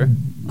labor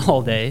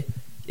all day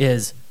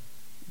is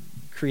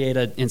create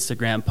an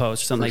Instagram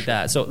post or something like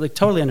that. So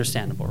totally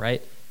understandable,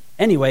 right?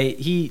 Anyway,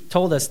 he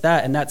told us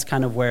that, and that's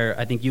kind of where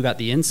I think you got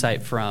the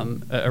insight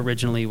from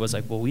originally, was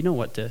like, well, we know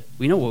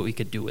what we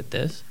could do with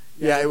this.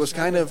 Yeah, it was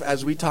kind of,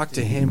 as we talked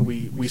to him,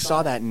 we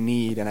saw that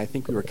need, and I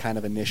think we were kind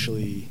of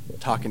initially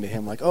talking to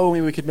him like, oh,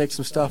 maybe we could make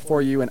some stuff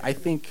for you. And I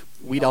think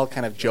we'd all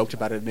kind of joked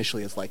about it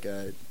initially as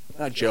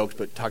not joked,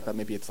 but talked about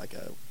maybe it's like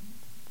a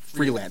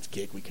freelance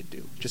gig we could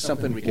do, just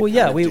something we could. Well,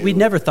 yeah, we'd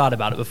never thought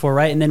about it before,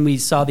 right? And then we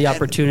saw the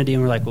opportunity,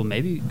 and we're like, well,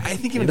 maybe. I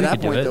think even to that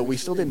point, though, we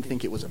still didn't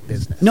think it was a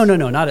business. No,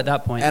 not at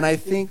that point. And I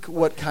think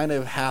what kind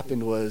of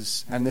happened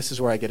was, and this is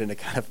where I get into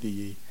kind of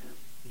the,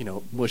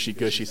 mushy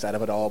gushy side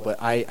of it all.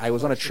 But I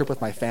was on a trip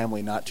with my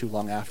family not too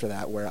long after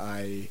that, where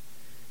I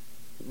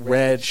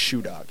read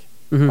Shoe Dog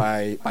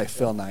by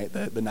Phil Knight,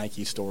 the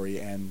Nike story,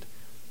 and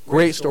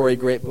great story,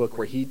 great book,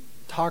 where he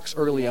talks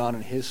early on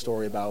in his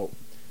story about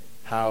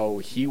how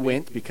he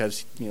went,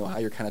 because how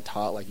you're kind of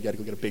taught, like, you got to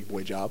go get a big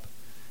boy job,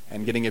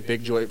 and getting a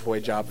big boy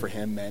job for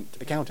him meant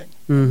accounting.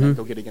 And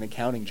go getting an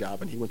accounting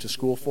job, and he went to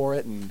school for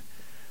it, and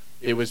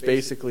it was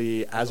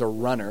basically as a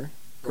runner,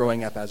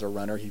 growing up as a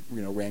runner, he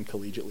ran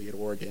collegiately at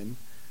Oregon.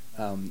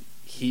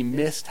 He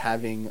missed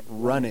having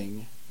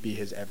running be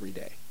his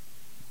everyday,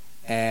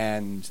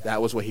 and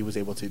that was what he was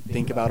able to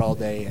think about all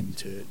day and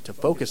to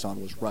focus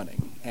on, was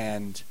running.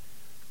 And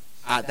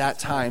at that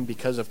time,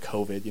 because of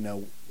COVID,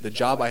 the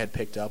job I had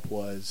picked up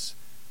was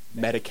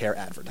Medicare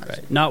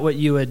advertising. Right. Not what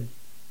you had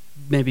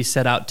maybe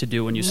set out to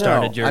do when you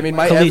started your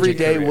my collegiate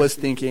everyday career. was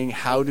thinking,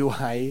 how do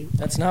I...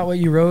 That's not what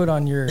you wrote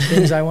on your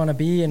things I want to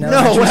be in No,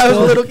 elementary when I was a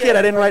school? little kid,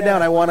 I didn't write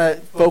down, I want to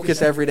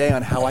focus every day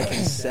on how I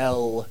can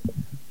sell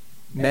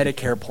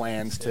Medicare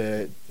plans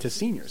to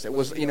seniors. It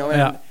was,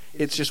 and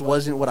it just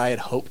wasn't what I had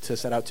hoped to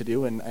set out to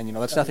do. And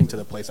that's nothing to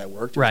the place I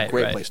worked. It was a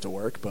great place to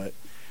work, but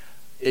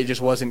it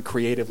just wasn't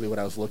creatively what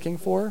I was looking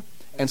for.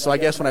 And so I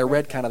guess when I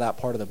read kind of that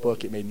part of the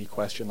book, it made me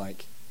question,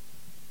 like,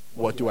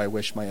 what do I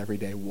wish my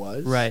everyday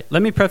was? Right.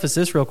 Let me preface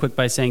this real quick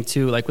by saying,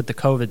 too, like with the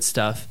COVID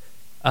stuff,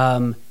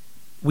 our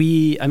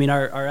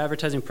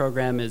advertising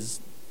program is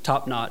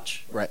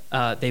top-notch. Right.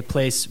 They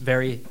place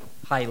very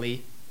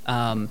highly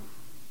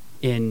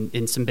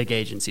in some big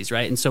agencies,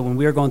 right? And so when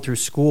we were going through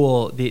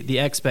school, the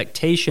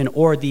expectation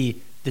or the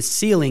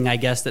ceiling, I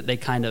guess, that they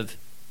kind of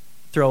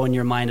throw in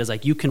your mind is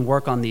like, you can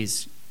work on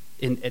these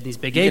in these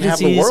big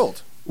agencies. You can have the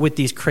world. With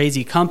these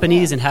crazy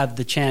companies and have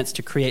the chance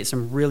to create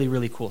some really,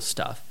 really cool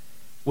stuff.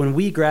 When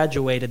we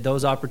graduated,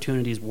 those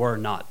opportunities were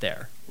not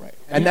there. Right.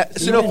 And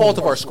that's no fault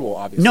of our school,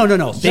 obviously. No.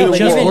 They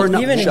just were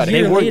not. Even a they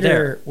year weren't later,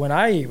 there. when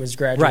I was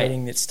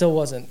graduating, it still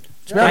wasn't.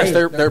 To be honest,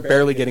 they're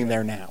barely getting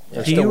there now.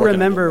 Do you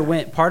remember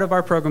when part of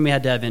our program we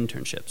had to have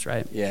internships,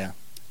 right? Yeah.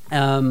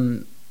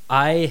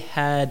 I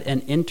had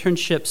an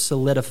internship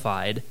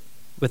solidified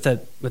with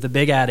a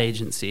big ad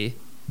agency.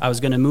 I was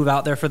going to move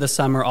out there for the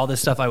summer, all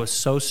this stuff. I was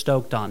so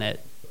stoked on it.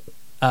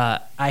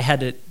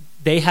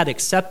 They had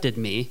accepted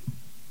me.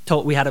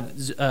 We had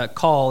a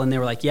call, and they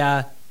were like,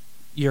 yeah,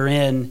 you're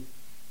in.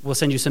 We'll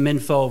send you some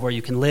info of where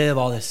you can live,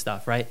 all this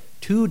stuff, right?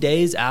 2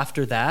 days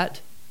after that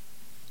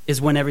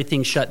is when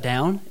everything shut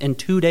down. And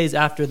 2 days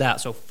after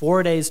that, so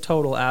 4 days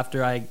total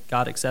after I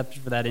got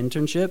accepted for that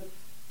internship,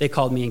 they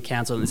called me and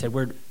canceled and said,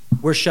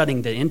 we're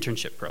shutting the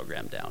internship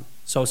program down.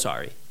 So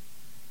sorry.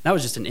 That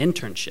was just an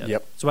internship.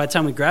 Yep. So by the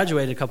time we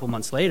graduated a couple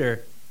months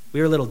later, we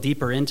were a little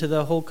deeper into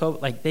the whole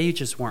COVID. Like, they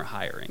just weren't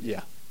hiring.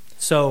 Yeah.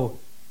 So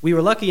we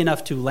were lucky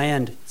enough to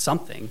land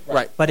something.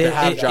 Right. But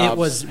it jobs,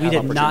 was, we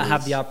did not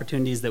have the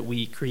opportunities that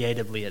we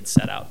creatively had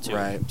set out to.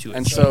 Right. To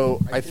and so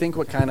I think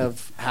what kind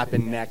of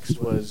happened next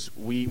was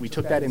we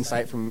took that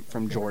insight from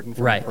Jordan,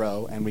 from the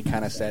pro, and we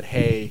kind of said,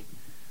 hey,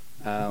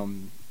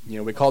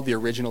 we called the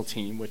original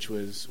team, which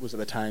was at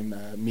the time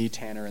me,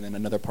 Tanner, and then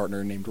another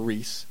partner named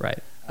Reese. Right.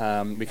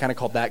 We kind of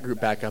called that group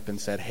back up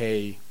and said,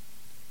 hey,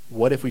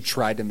 what if we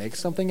tried to make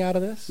something out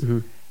of this?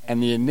 Mm-hmm.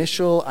 And the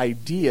initial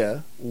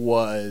idea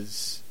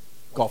was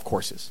golf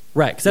courses.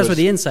 Right, because that's where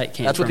the insight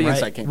came from. That's what the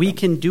insight came from. We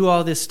can do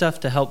all this stuff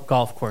to help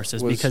golf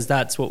courses because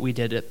that's what we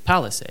did at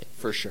Palisade.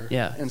 For sure.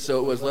 Yeah. And so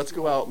it was, let's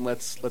go out and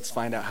let's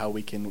find out how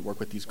we can work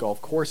with these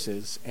golf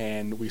courses.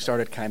 And we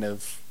started kind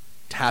of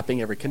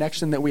tapping every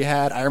connection that we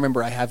had. I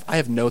remember I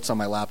have notes on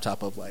my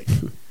laptop of like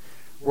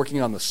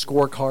working on the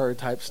scorecard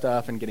type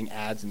stuff and getting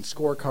ads and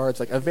scorecards,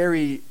 like a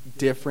very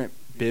different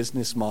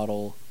business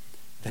model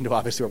than to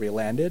obviously where we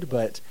landed.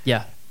 But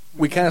yeah,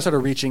 we kind of started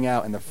reaching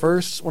out, and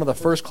one of the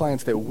first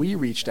clients that we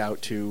reached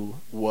out to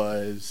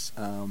was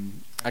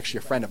actually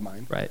a friend of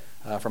mine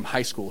from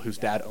high school whose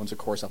dad owns a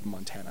course up in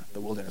Montana,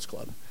 the Wilderness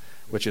Club,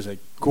 which is a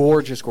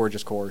gorgeous,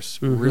 gorgeous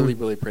course, really,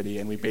 really pretty.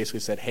 And we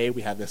basically said, hey,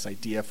 we have this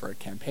idea for a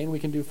campaign we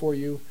can do for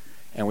you,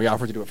 and we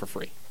offered to do it for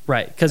free.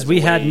 Right, because we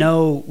had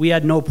no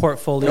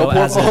portfolio,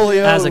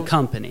 as a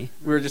company.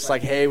 We were just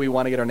like, hey, we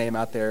want to get our name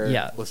out there.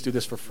 Yeah. Let's do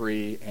this for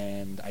free.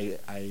 And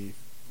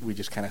we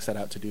just kind of set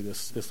out to do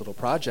this little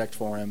project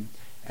for him,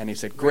 and he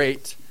said,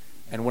 great.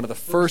 And one of the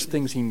first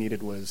things he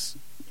needed was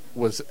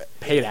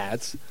paid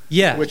ads.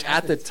 Yeah. Which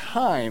at the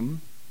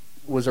time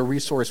was a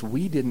resource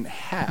we didn't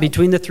have.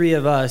 Between the three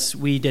of us,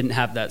 we didn't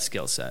have that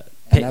skill set.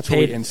 And that's paid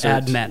where we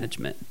insert ad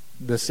management.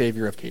 The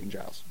savior of Caden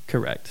Giles.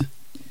 Correct.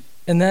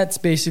 And that's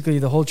basically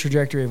the whole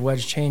trajectory of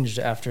Wedge changed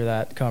after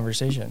that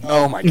conversation.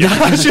 Oh my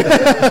gosh.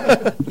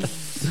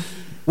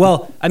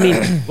 Well, I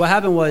mean, what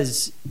happened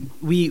was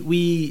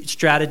we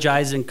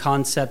strategized and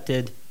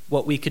concepted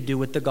what we could do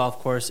with the golf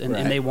course, and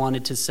they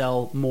wanted to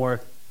sell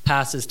more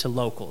passes to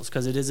locals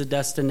because it is a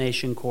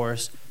destination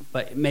course,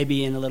 but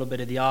maybe in a little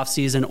bit of the off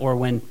season or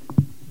when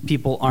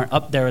people aren't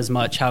up there as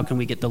much, how can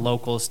we get the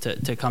locals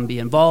to come be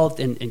involved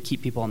and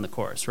keep people on the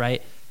course,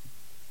 right?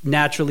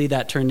 Naturally,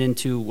 that turned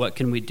into what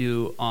can we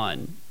do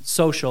on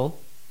social,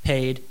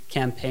 paid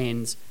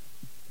campaigns.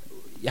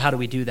 How do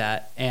we do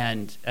that?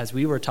 And as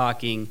we were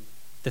talking,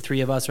 the three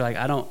of us are like,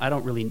 I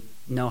don't really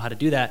know how to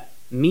do that.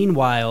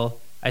 Meanwhile,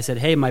 I said,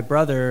 hey, my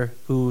brother,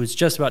 who's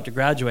just about to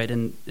graduate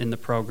in the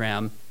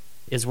program,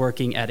 is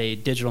working at a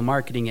digital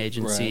marketing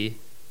agency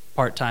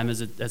part-time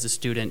as a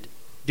student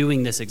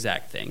doing this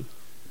exact thing.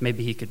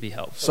 Maybe he could be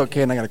helpful. So,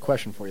 Caden, I got a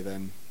question for you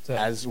then.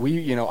 As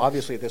we,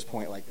 obviously at this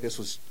point, like this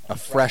was a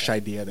fresh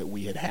idea that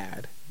we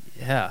had.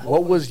 Yeah.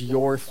 What was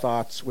your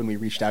thoughts when we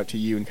reached out to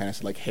you and kind of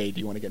said like, hey, do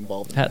you want to get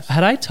involved in this?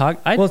 Had I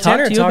talked?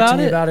 Tanner talked to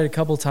me about it a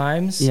couple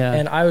times. Yeah.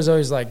 And I was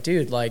always like,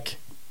 dude, like,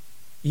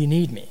 you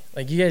need me.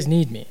 Like, you guys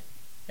need me.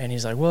 And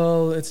he's like,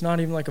 well, it's not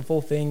even like a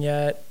full thing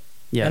yet.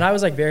 Yeah. And I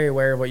was like very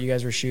aware of what you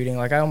guys were shooting.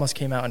 Like, I almost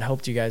came out and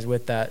helped you guys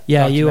with that.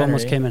 Yeah, you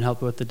almost came and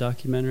helped with the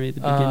documentary at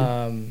the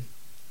beginning.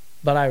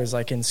 But I was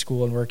like in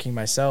school and working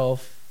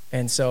myself.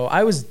 And so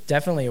I was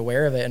definitely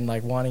aware of it and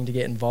like wanting to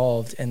get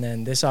involved. And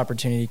then this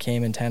opportunity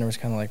came, and Tanner was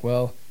kind of like,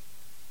 well,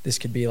 this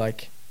could be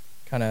like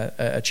kind of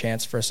a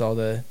chance for us all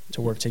to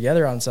work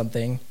together on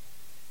something.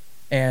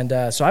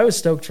 And so I was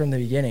stoked from the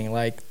beginning.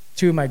 Like,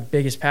 two of my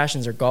biggest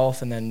passions are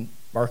golf and then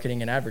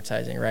marketing and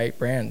advertising, right?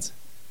 Brands.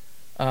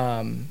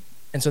 And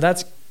so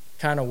that's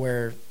kind of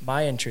where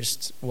my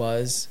interest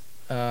was.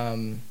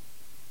 And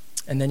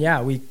then,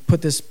 yeah, we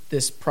put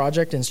this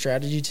project and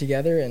strategy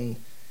together, and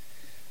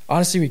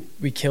honestly,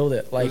 we killed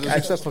it. Like,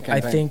 I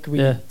think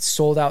we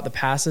sold out the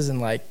passes in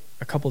like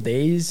a couple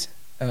days.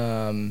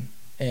 Yeah.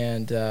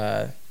 And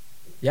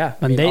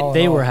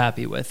they were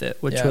happy with it,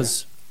 which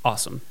was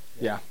awesome.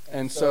 Yeah.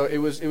 And so it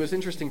was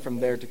interesting from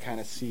there to kind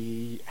of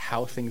see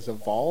how things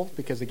evolved,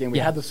 because again, we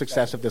had the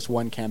success of this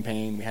one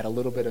campaign. We had a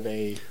little bit of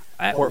a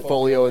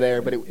portfolio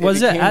there, but it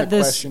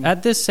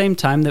at this same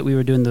time that we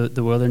were doing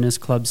the Wilderness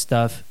Club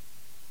stuff,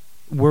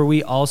 were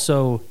we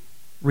also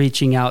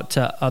reaching out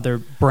to other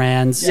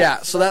brands? Yeah,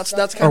 so that's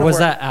kind of. Or was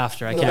that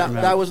after? I can't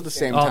remember. That was at the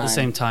same time. All at the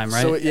same time,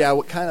 right? So yeah,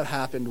 what kind of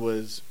happened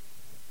was,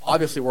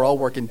 obviously we're all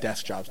working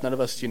desk jobs. None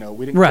of us, we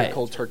didn't get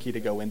cold turkey to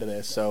go into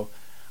this. So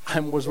I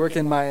was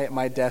working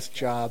my desk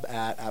job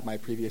at my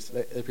previous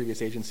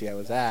agency I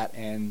was at,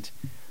 and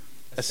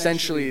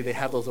essentially they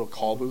have those little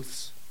call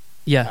booths.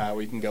 Yeah.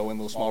 Where you can go in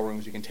little small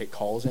rooms you can take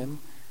calls in,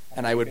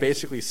 and I would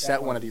basically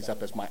set one of these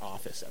up as my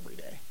office every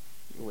day,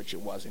 which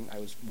it wasn't. I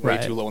was way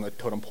too low on the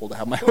totem pole to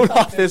have my own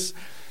office.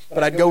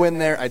 But I'd go in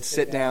there, I'd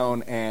sit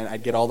down, and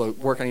I'd get all the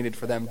work I needed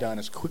for them done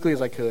as quickly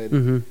as I could,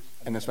 and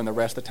then spend the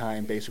rest of the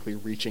time basically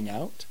reaching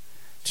out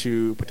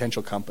to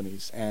potential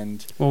companies.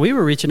 And well, we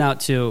were reaching out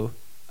to,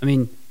 I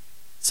mean,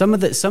 some of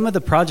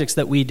the projects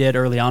that we did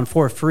early on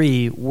for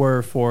free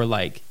were for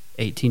like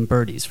 18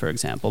 birdies, for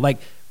example. Like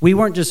we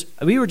were just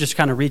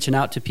kind of reaching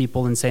out to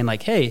people and saying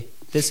like, hey,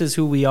 this is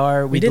who we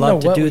are. We'd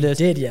love to do this.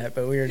 We didn't know what we did yet,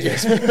 but we were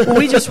just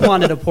we just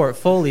wanted a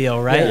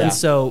portfolio, right? Yeah. And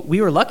so we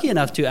were lucky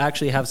enough to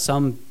actually have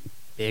some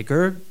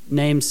bigger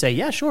names say,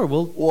 yeah, sure,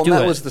 we'll do it. Well,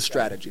 that was the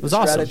strategy. The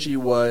strategy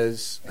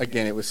was,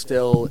 again, it was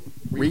still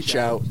reach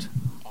out,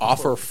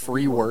 offer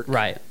free work.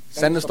 Right.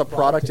 Send us the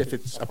product if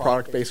it's a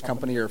product-based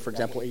company, or, for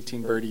example,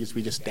 18 Birdies.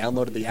 We just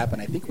downloaded the app, and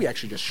I think we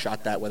actually just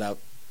shot that without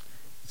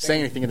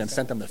saying anything and then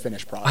sent them the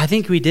finished product. I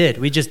think we did.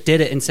 We just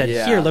did it and said,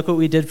 here, look what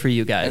we did for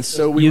you guys. And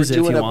so we were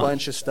doing a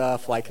bunch of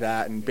stuff like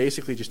that, and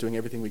basically just doing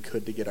everything we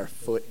could to get our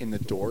foot in the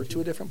door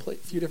to a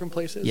few different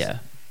places. Yeah.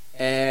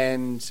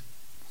 And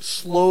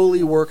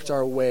slowly worked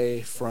our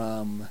way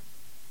from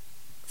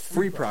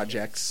free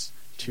projects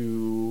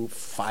to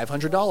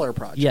 $500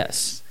 projects.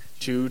 Yes.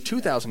 To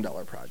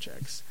 $2,000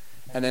 projects.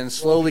 And then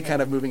slowly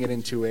kind of moving it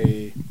into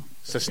a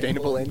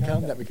sustainable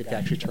income that we could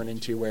actually turn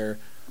into, where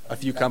a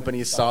few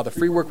companies saw the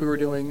free work we were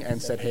doing and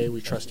said, hey,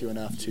 we trust you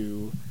enough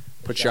to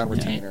put you on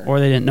retainer. Or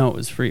they didn't know it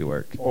was free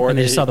work. Or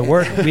they just saw the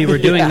work we were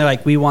doing. They're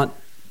like,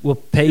 we'll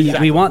pay you.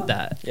 We want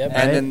that. Yep.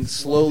 And then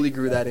slowly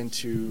grew that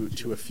into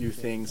a few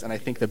things. And I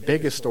think the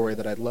biggest story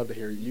that I'd love to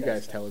hear you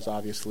guys tell is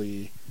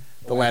obviously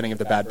the landing of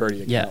the Bad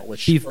Birdie account,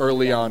 which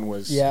early on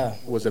was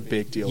a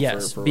big deal.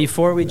 Yes.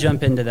 Before we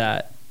jump into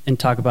that and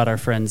talk about our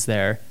friends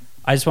there,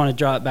 I just want to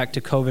draw it back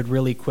to COVID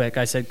really quick.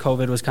 I said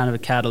COVID was kind of a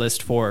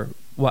catalyst for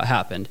what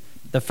happened.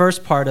 The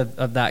first part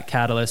of that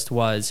catalyst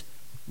was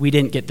we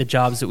didn't get the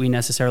jobs that we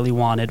necessarily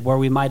wanted, where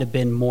we might have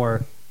been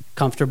more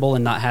comfortable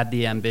and not had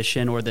the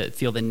ambition or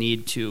feel the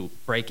need to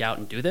break out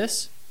and do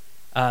this.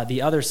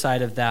 The other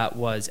side of that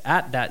was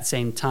at that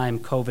same time,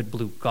 COVID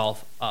blew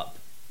golf up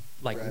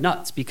like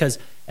nuts because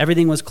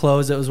everything was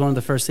closed. It was one of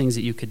the first things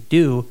that you could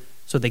do.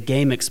 So the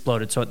game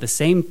exploded. So at the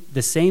same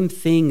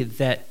thing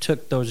that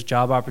took those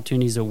job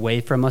opportunities away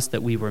from us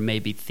that we were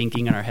maybe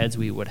thinking in our heads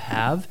we would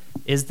have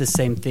is the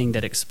same thing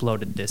that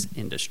exploded this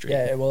industry.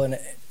 Yeah, well, and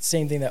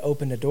same thing that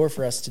opened a door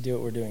for us to do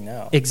what we're doing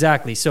now.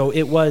 Exactly. So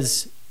it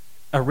was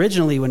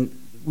originally when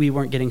we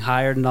weren't getting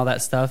hired and all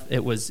that stuff,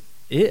 it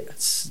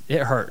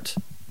hurt.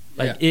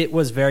 It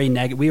was very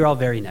negative. We were all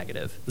very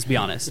negative, let's be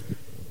honest,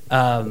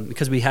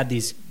 because we had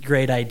these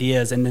great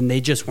ideas and then they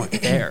just weren't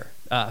there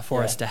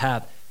for us to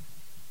have.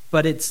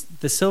 But it's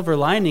the silver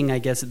lining, I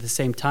guess, at the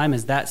same time,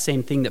 is that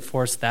same thing that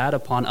forced that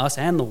upon us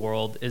and the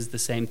world is the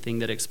same thing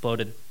that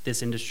exploded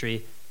this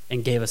industry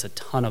and gave us a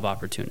ton of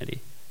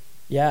opportunity.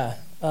 Yeah.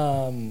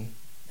 And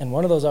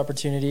one of those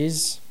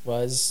opportunities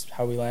was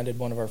how we landed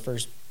one of our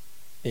first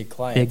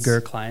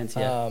bigger clients,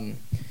 yeah.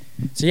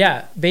 So,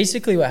 yeah,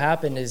 basically what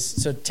happened is,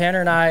 so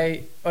Tanner and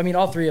I mean,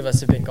 all three of us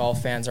have been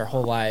golf fans our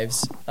whole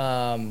lives.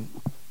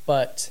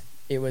 But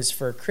it was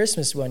for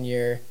Christmas one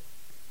year.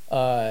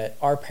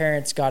 Our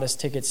parents got us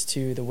tickets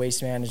to the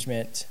Waste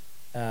Management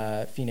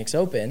Phoenix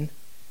Open,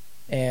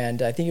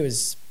 and I think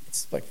it's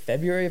like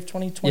February of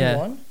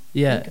 2021.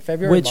 Yeah,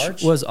 February, March.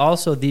 Which was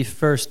also the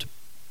first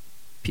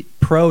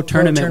pro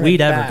tournament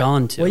we'd ever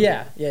gone to. Well,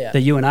 yeah.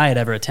 That you and I had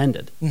ever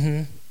attended.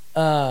 Mm-hmm.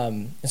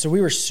 And so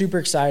we were super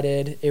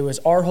excited. It was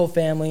our whole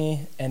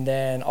family, and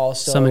then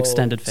also some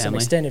extended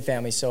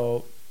family.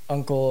 So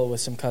uncle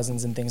with some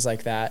cousins and things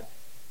like that.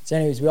 So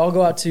anyways, we all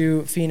go out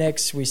to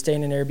Phoenix. We stay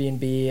in an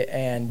Airbnb,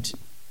 and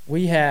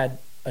we had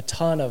a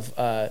ton of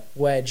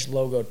Wedge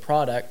logoed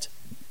product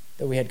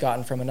that we had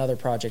gotten from another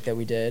project that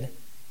we did.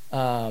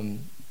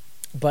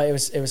 But it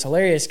was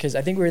hilarious because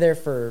I think we were there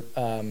for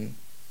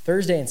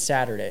Thursday and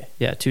Saturday.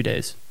 Yeah, 2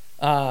 days.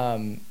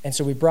 And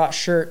so we brought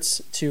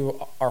shirts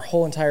to our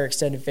whole entire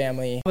extended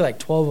family, like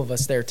 12 of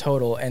us there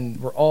total,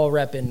 and we're all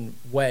repping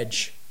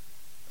Wedge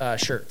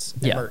shirts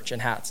and merch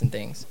and hats and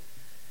things.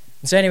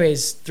 And so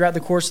anyways, throughout the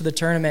course of the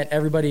tournament,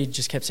 everybody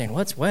just kept saying,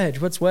 what's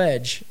Wedge? What's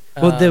Wedge?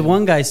 Well, the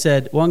one guy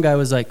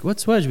was like,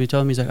 what's Wedge? We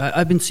told him, he's like,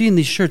 I've been seeing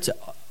these shirts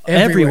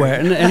everywhere.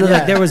 And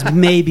like, there was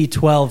maybe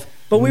 12.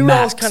 But we were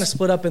max. all kind of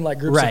split up in like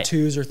groups of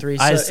 2s or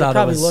 3s, so it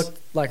probably looked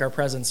like our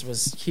presence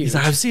was huge. He's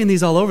like, I've seen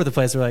these all over the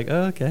place. We're like,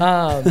 oh, okay.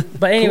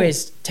 But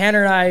anyways, cool.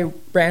 Tanner and I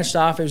branched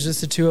off. It was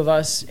just the two of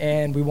us,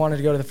 and we wanted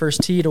to go to the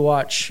first tee to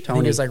watch. I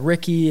think it was like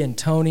Ricky and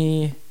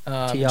Tony,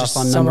 just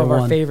some of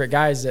our favorite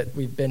guys that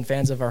we've been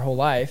fans of our whole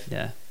life.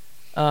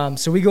 Yeah.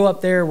 So we go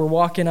up there, we're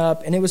walking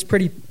up, and it was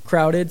pretty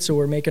crowded, so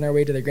we're making our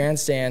way to the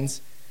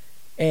grandstands,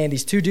 and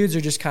these two dudes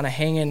are just kind of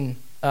hanging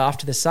off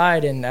to the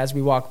side, and as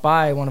we walk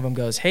by, one of them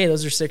goes, hey,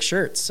 those are sick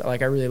shirts.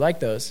 Like, I really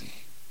like those.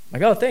 I'm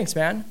like, oh, thanks,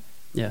 man.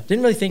 Yeah.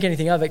 Didn't really think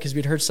anything of it because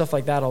we'd heard stuff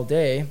like that all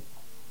day.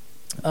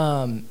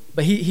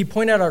 But he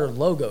pointed out our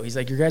logo. He's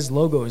like, your guys'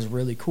 logo is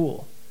really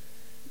cool.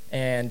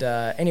 And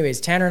anyways,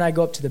 Tanner and I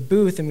go up to the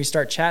booth, and we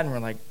start chatting. We're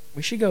like,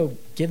 we should go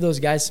give those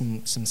guys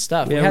some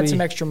stuff. Yeah, we had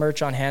some extra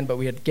merch on hand, but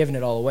we had given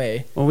it all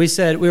away. Well, we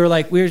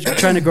were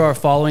trying to grow our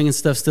following and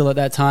stuff still at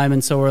that time,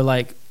 and so we're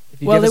like,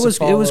 well, it was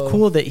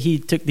cool that he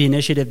took the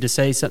initiative to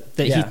say that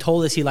he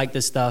told us he liked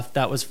this stuff.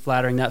 That was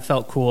flattering. That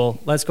felt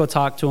cool. Let's go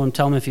talk to him.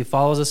 Tell him if he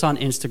follows us on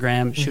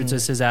Instagram, shoots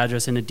us his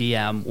address in a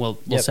DM, we'll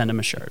send him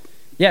a shirt.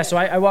 Yeah, so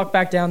I walked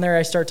back down there.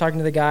 I start talking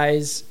to the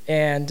guys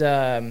and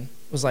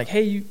was like,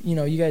 hey,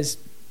 you guys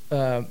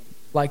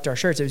liked our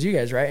shirts. It was you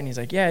guys, right? And he's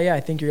like, yeah, I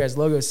think your guys'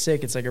 logo is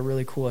sick. It's like a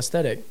really cool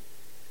aesthetic.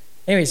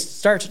 Anyways,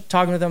 start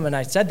talking with them, and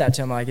I said that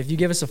to him, like, if you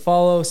give us a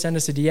follow, send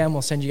us a DM,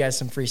 we'll send you guys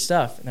some free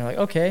stuff. And they're like,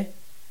 okay.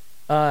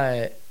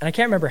 And I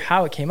can't remember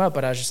how it came up,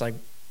 but I was just like,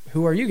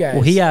 who are you guys?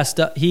 Well, he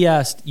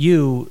asked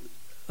you,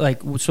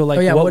 like, so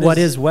like, what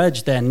is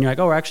Wedge then? And you're like,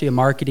 oh, we're actually a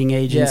marketing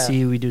agency.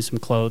 Yeah. We do some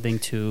clothing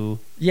too.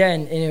 Yeah.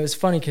 And it was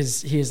funny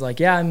because he was like,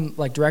 yeah, I'm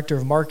like director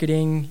of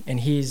marketing, and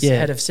he's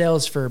head of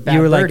sales for Bad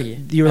Birdie.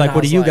 You were like,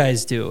 what do you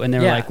guys do? And they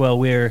were like, well,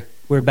 we're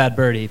Bad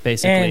Birdie,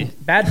 basically.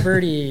 And Bad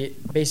Birdie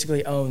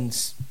basically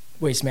owns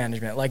Waste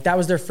Management. Like, that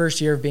was their first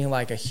year of being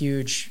like a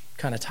huge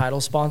kind of title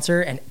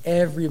sponsor, and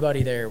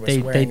everybody there was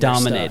wearing they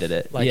dominated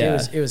their stuff. it. Like,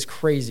 it was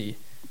crazy.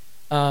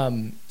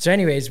 So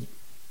anyways,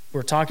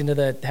 we're talking to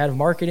the head of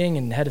marketing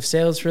and head of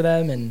sales for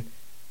them,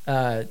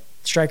 and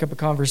strike up a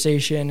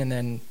conversation. And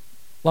then,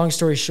 long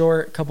story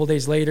short, a couple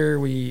days later,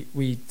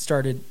 we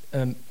started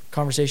a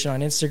conversation on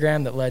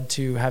Instagram that led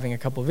to having a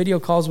couple video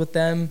calls with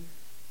them,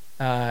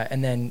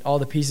 and then all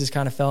the pieces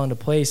kind of fell into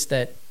place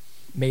that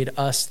made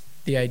us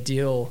the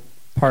ideal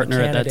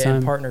partner at that time,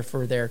 and partner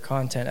for their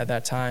content at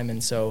that time.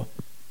 And so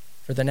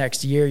for the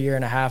next year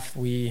and a half,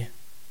 we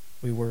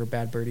were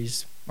Bad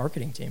Birdie's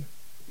marketing team,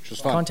 which was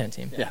fun. Content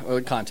team. Yeah,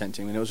 well, content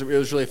team, and it was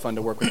really fun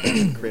to work with them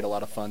and create a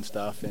lot of fun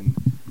stuff. And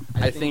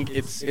I think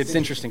it's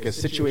interesting because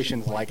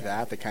situations like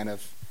that kind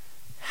of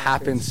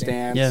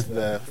happenstance,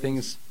 the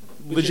things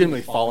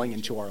legitimately falling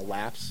into our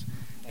laps,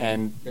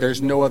 and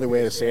there's no other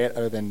way to say it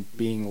other than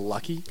being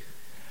lucky.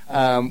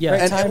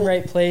 Right time,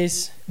 right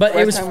place. But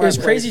it was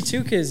crazy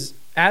too, because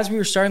as we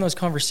were starting those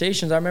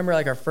conversations, I remember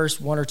like our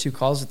first 1 or 2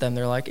 calls with them.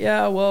 They're like,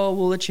 yeah, well,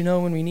 we'll let you know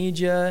when we need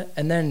you.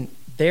 And then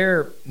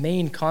their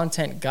main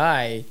content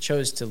guy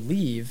chose to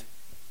leave,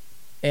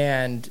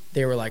 and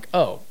they were like,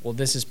 oh, well,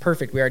 this is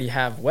perfect. We already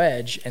have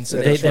Wedge. And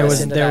so there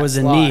was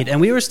a need,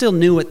 and we were still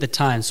new at the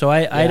time. So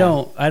I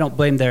don't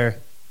blame their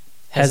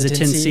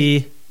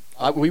hesitancy.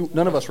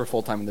 None of us were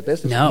full time in the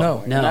business.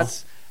 No.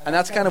 And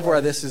that's kind of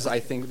where this is. I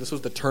think this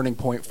was the turning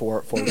point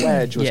for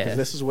Wedge, was because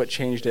this is what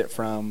changed it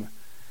from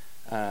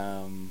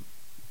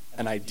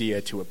an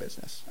idea to a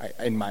business.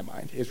 In my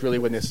mind, it's really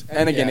when this.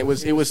 And again, it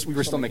was. We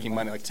were still making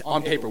money. Like,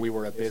 on paper, we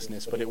were a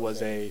business, but it was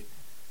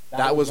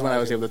that was when I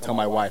was able to tell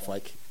my wife,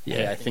 like,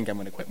 hey, I think I'm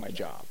going to quit my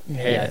job.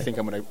 Hey, I think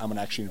I'm going to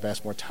actually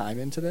invest more time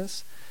into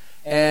this.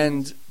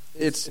 And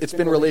it's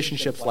been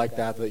relationships like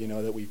that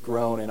that we've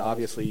grown, and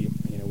obviously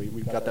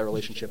we've got that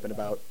relationship in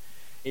about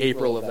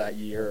April of that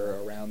year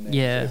or around there.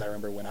 Yeah. Because I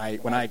remember when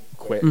I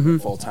quit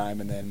full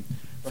time, and then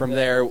from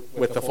there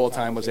with the full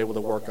time was able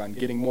to work on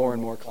getting more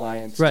and more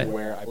clients to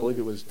where I believe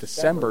it was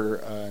December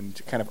and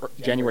kind of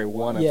January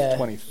 1 of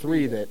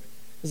 23 that. It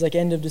was like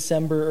end of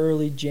December,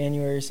 early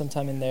January,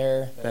 sometime in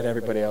there. That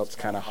everybody else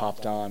kind of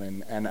hopped on.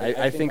 And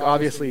I think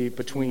obviously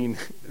between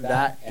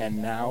that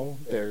and now,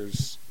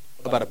 there's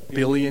about 1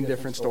 billion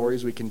different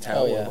stories we can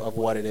tell of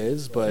what it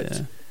is.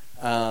 But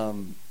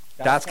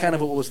that's kind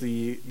of what was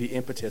the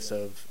impetus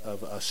of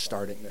us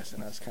starting this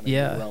and us kind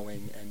of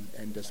growing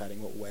and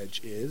deciding what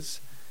Wedge is.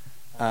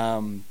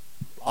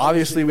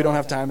 Obviously, we don't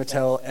have time to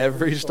tell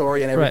every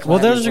story and every client. Well,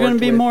 those are going to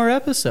be more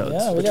episodes.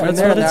 Yeah,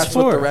 that's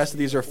what the rest of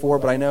these are for.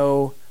 But I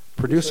know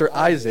producer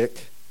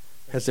Isaac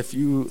has a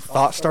few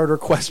thought starter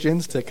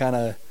questions to kind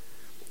of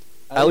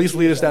at least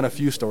lead us down a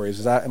few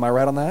stories. Am I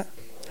right on that?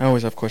 I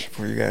always have a question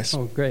for you guys.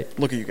 Oh, great.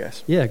 Look at you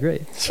guys. Yeah,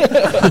 great.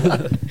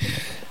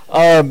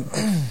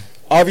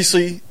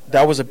 Obviously,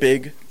 that was a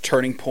big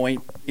turning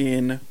point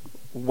in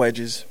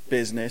Wedge's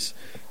business.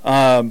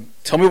 Tell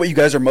me what you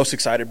guys are most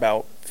excited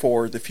about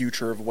for the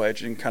future of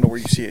Wedge and kind of where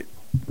you see it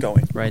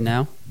going right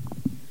now.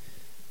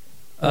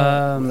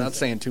 Without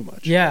saying too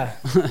much. Yeah.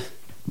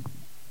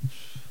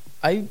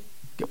 You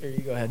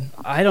go ahead.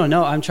 I don't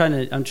know. I'm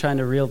trying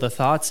to reel the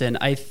thoughts in.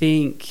 I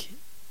think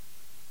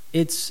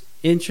it's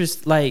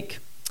like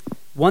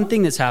one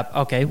thing that's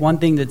one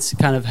thing that's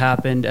kind of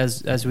happened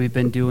as we've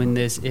been doing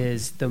this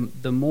is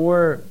the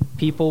more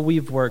people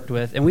we've worked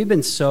with, and we've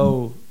been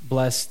so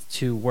blessed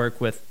to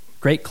work with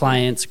great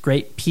clients,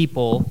 great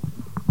people,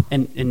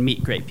 and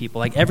meet great people.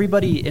 Like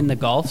everybody in the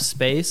golf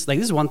space, like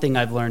this is one thing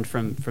I've learned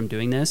from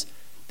doing this.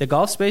 The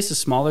golf space is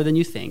smaller than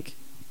you think.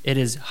 It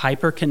is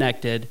hyper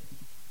connected,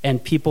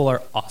 and people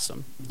are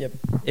awesome. Yep.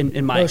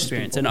 In my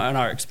experience, in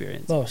our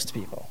experience. Most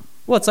people.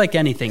 Well, it's like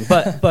anything,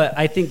 but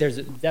I think there's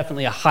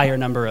definitely a higher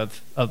number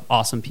of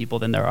awesome people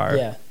than there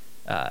are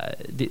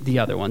the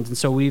other ones. And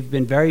so we've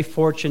been very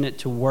fortunate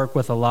to work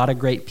with a lot of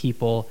great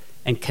people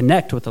and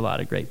connect with a lot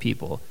of great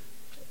people.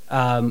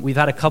 We've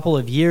had a couple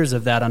of years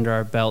of that under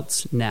our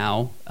belts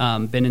now.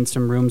 Been in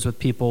some rooms with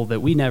people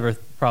that we never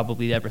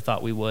probably ever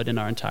thought we would in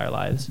our entire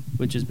lives,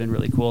 which has been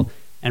really cool.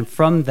 And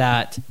from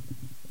that,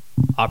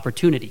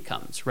 opportunity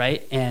comes,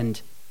 right?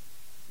 And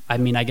I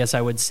mean, I guess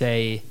I would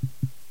say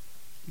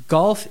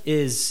golf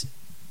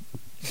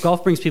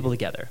brings people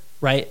together,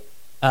 right?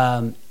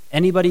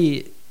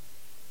 Anybody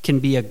can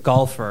be a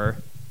golfer,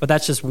 but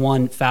that's just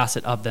one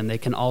facet of them. They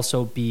can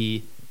also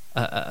be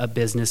a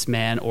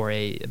businessman or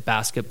a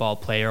basketball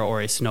player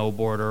or a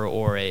snowboarder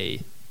or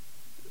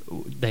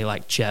they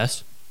like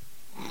chess.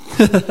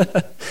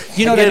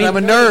 You know what I mean? I'm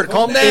a nerd.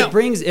 Calm down.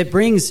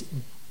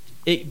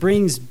 It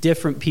brings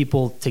different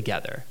people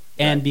together.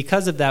 And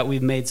because of that,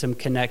 we've made some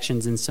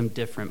connections in some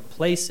different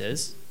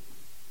places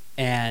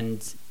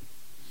and,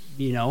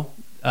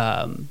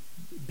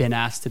 been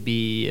asked to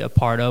be a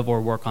part of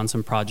or work on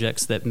some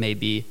projects that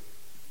maybe,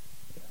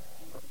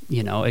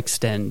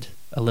 extend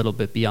a little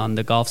bit beyond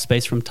the golf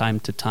space from time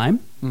to time.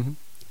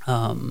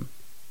 Mm-hmm.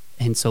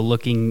 And so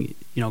looking,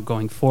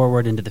 going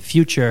forward into the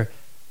future,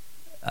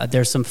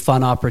 there's some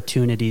fun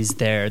opportunities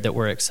there that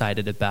we're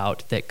excited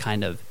about that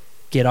kind of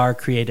get our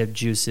creative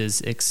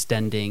juices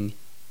extending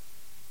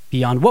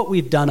beyond what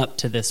we've done up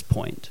to this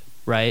point,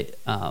 right?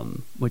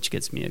 Which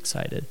gets me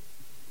excited.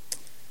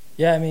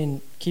 Yeah, I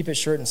mean, keep it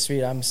short and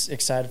sweet. I'm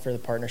excited for the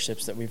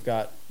partnerships that we've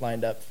got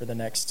lined up for the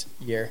next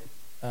year,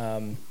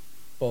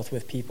 both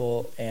with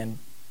people and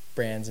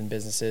brands and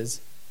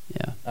businesses.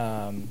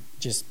 Yeah.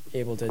 Just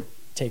able to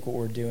take what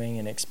we're doing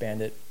and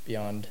expand it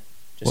beyond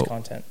just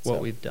content.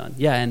 What we've done.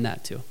 Yeah, and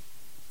that too.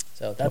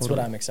 So that's what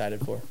I'm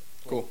excited for.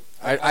 Cool.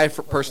 I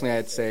personally,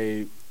 I'd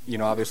say,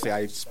 obviously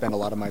I spend a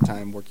lot of my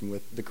time working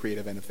with the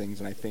creative end of things,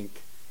 and I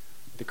think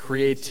the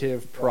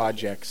creative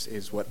projects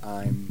is what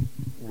I'm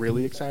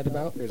really excited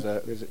about. There's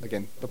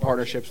again, the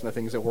partnerships and the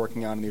things that we're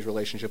working on and these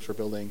relationships we're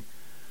building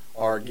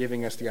are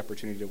giving us the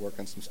opportunity to work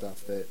on some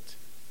stuff that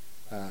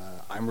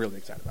I'm really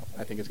excited about.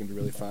 I think it's going to be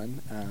really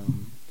fun.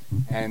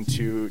 And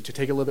to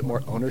take a little bit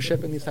more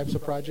ownership in these types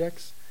of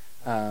projects,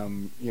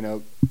 and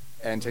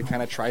to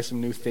kind of try some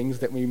new things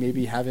that we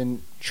maybe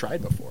haven't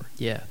tried before.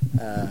 Yeah.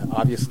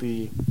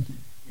 Obviously,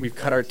 we've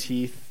cut our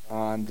teeth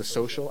on the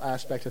social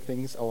aspect of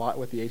things a lot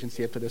with the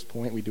agency up to this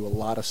point. We do a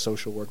lot of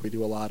social work. We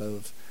do a lot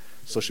of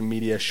social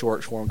media,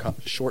 short form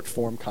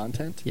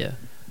content. Yeah.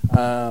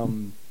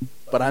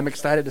 But I'm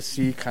excited to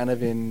see kind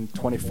of in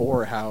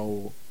 24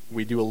 how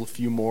we do a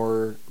few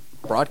more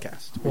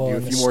broadcasts. We do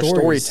a few more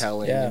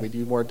storytelling. Yeah. And we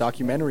do more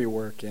documentary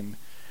work. And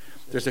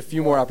there's a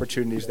few more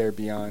opportunities there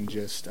beyond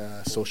just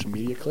social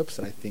media clips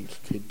that I think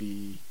could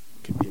be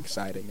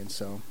exciting. And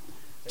so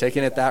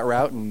taking it that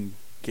route and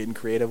getting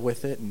creative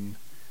with it. And,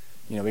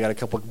 we got a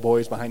couple of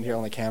boys behind here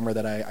on the camera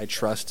that I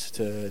trust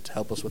to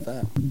help us with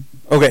that.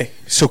 Okay,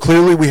 so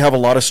clearly we have a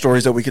lot of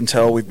stories that we can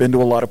tell. We've been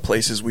to a lot of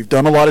places. We've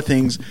done a lot of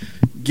things.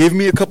 Give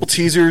me a couple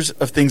teasers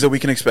of things that we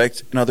can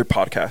expect in other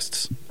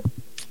podcasts.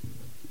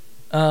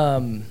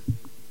 Man,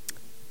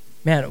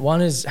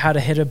 one is how to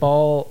hit a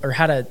ball or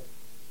how to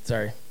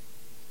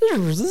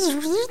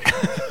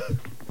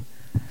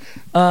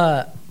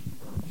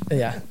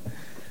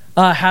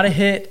how to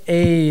hit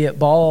a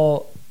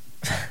ball,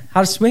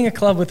 how to swing a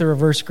club with a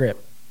reverse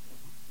grip.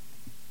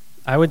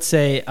 I would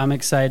say I'm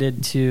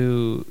excited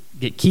to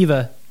get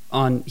Kiva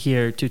on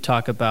here to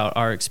talk about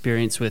our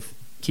experience with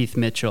Keith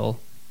Mitchell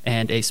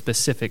and a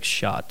specific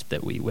shot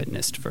that we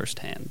witnessed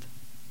firsthand.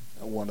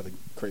 One of the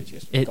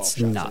craziest golf shots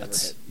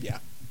nuts. I've ever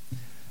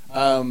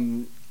hit. Yeah.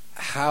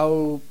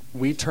 How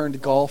we turned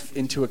golf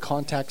into a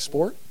contact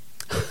sport.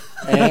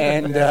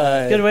 And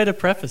good way to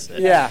preface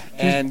it. Yeah,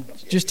 and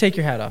just take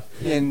your hat off.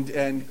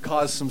 And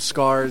cause some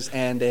scars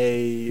and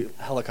a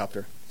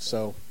helicopter.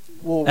 So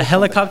we'll a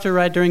helicopter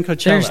ride during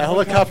Coachella. A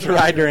helicopter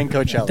ride during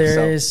Coachella.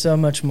 There is so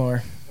much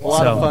more. A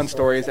lot of fun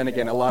stories, and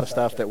again, a lot of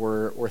stuff that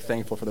we're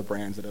thankful for the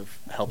brands that have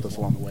helped us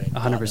along the way.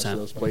 100%.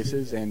 Those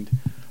places, and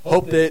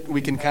hope that we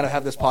can kind of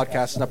have this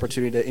podcast as an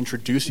opportunity to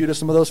introduce you to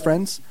some of those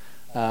friends.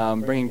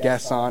 bringing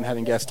guests on,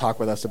 having guests talk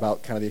with us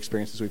about kind of the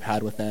experiences we've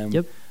had with them,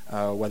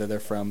 whether they're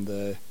from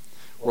the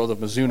world of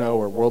Mizuno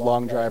or World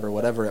Long Drive or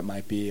whatever it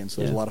might be. And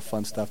so there's a lot of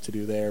fun stuff to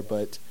do there.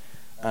 But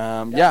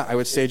I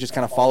would say just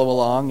kind of follow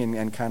along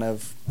and kind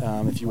of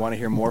if you want to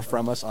hear more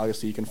from us,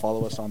 obviously you can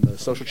follow us on the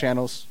social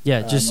channels.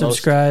 Yeah, just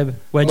subscribe.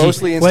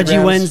 Mostly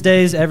Wedgie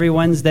Wednesdays, every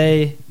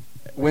Wednesday.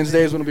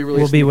 Wednesdays when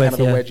we'll be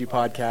releasing the Wedgie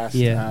podcast.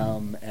 Yeah.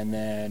 And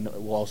then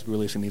we'll also be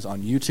releasing these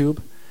on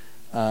YouTube.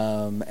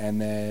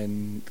 And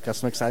then got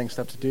some exciting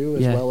stuff to do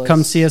as well as...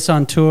 Come see us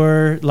on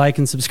tour, like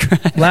and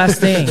subscribe.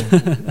 Last thing.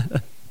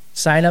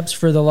 Sign-ups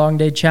for the Long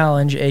Day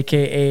Challenge,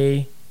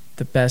 a.k.a.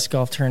 the best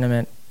golf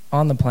tournament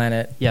on the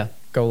planet. Yeah.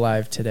 Go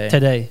live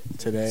today.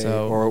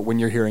 So, or when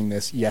you're hearing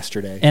this,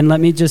 yesterday. And let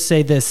me just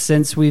say this.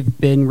 Since we've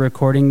been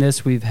recording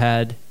this, we've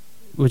had,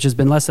 which has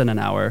been less than an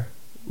hour,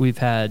 we've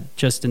had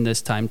just in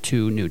this time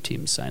 2 new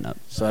teams sign up.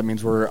 So that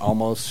means we're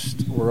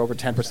over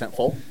 10%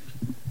 full,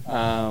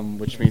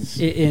 which means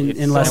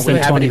in less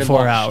than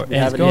 24 hours.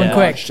 It's going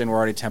quick, and we're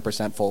already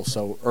 10% full.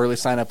 So early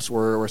signups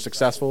were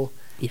successful.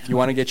 Yeah. If you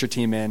want to get your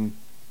team in,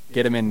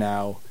 get them in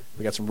now.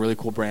 We got some really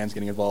cool brands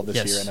getting involved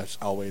this year, and as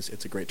always,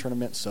 it's a great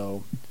tournament.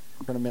 So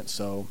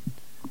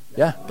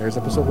there's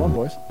episode 1,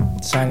 boys.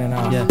 Signing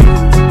off.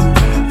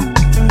 Yeah.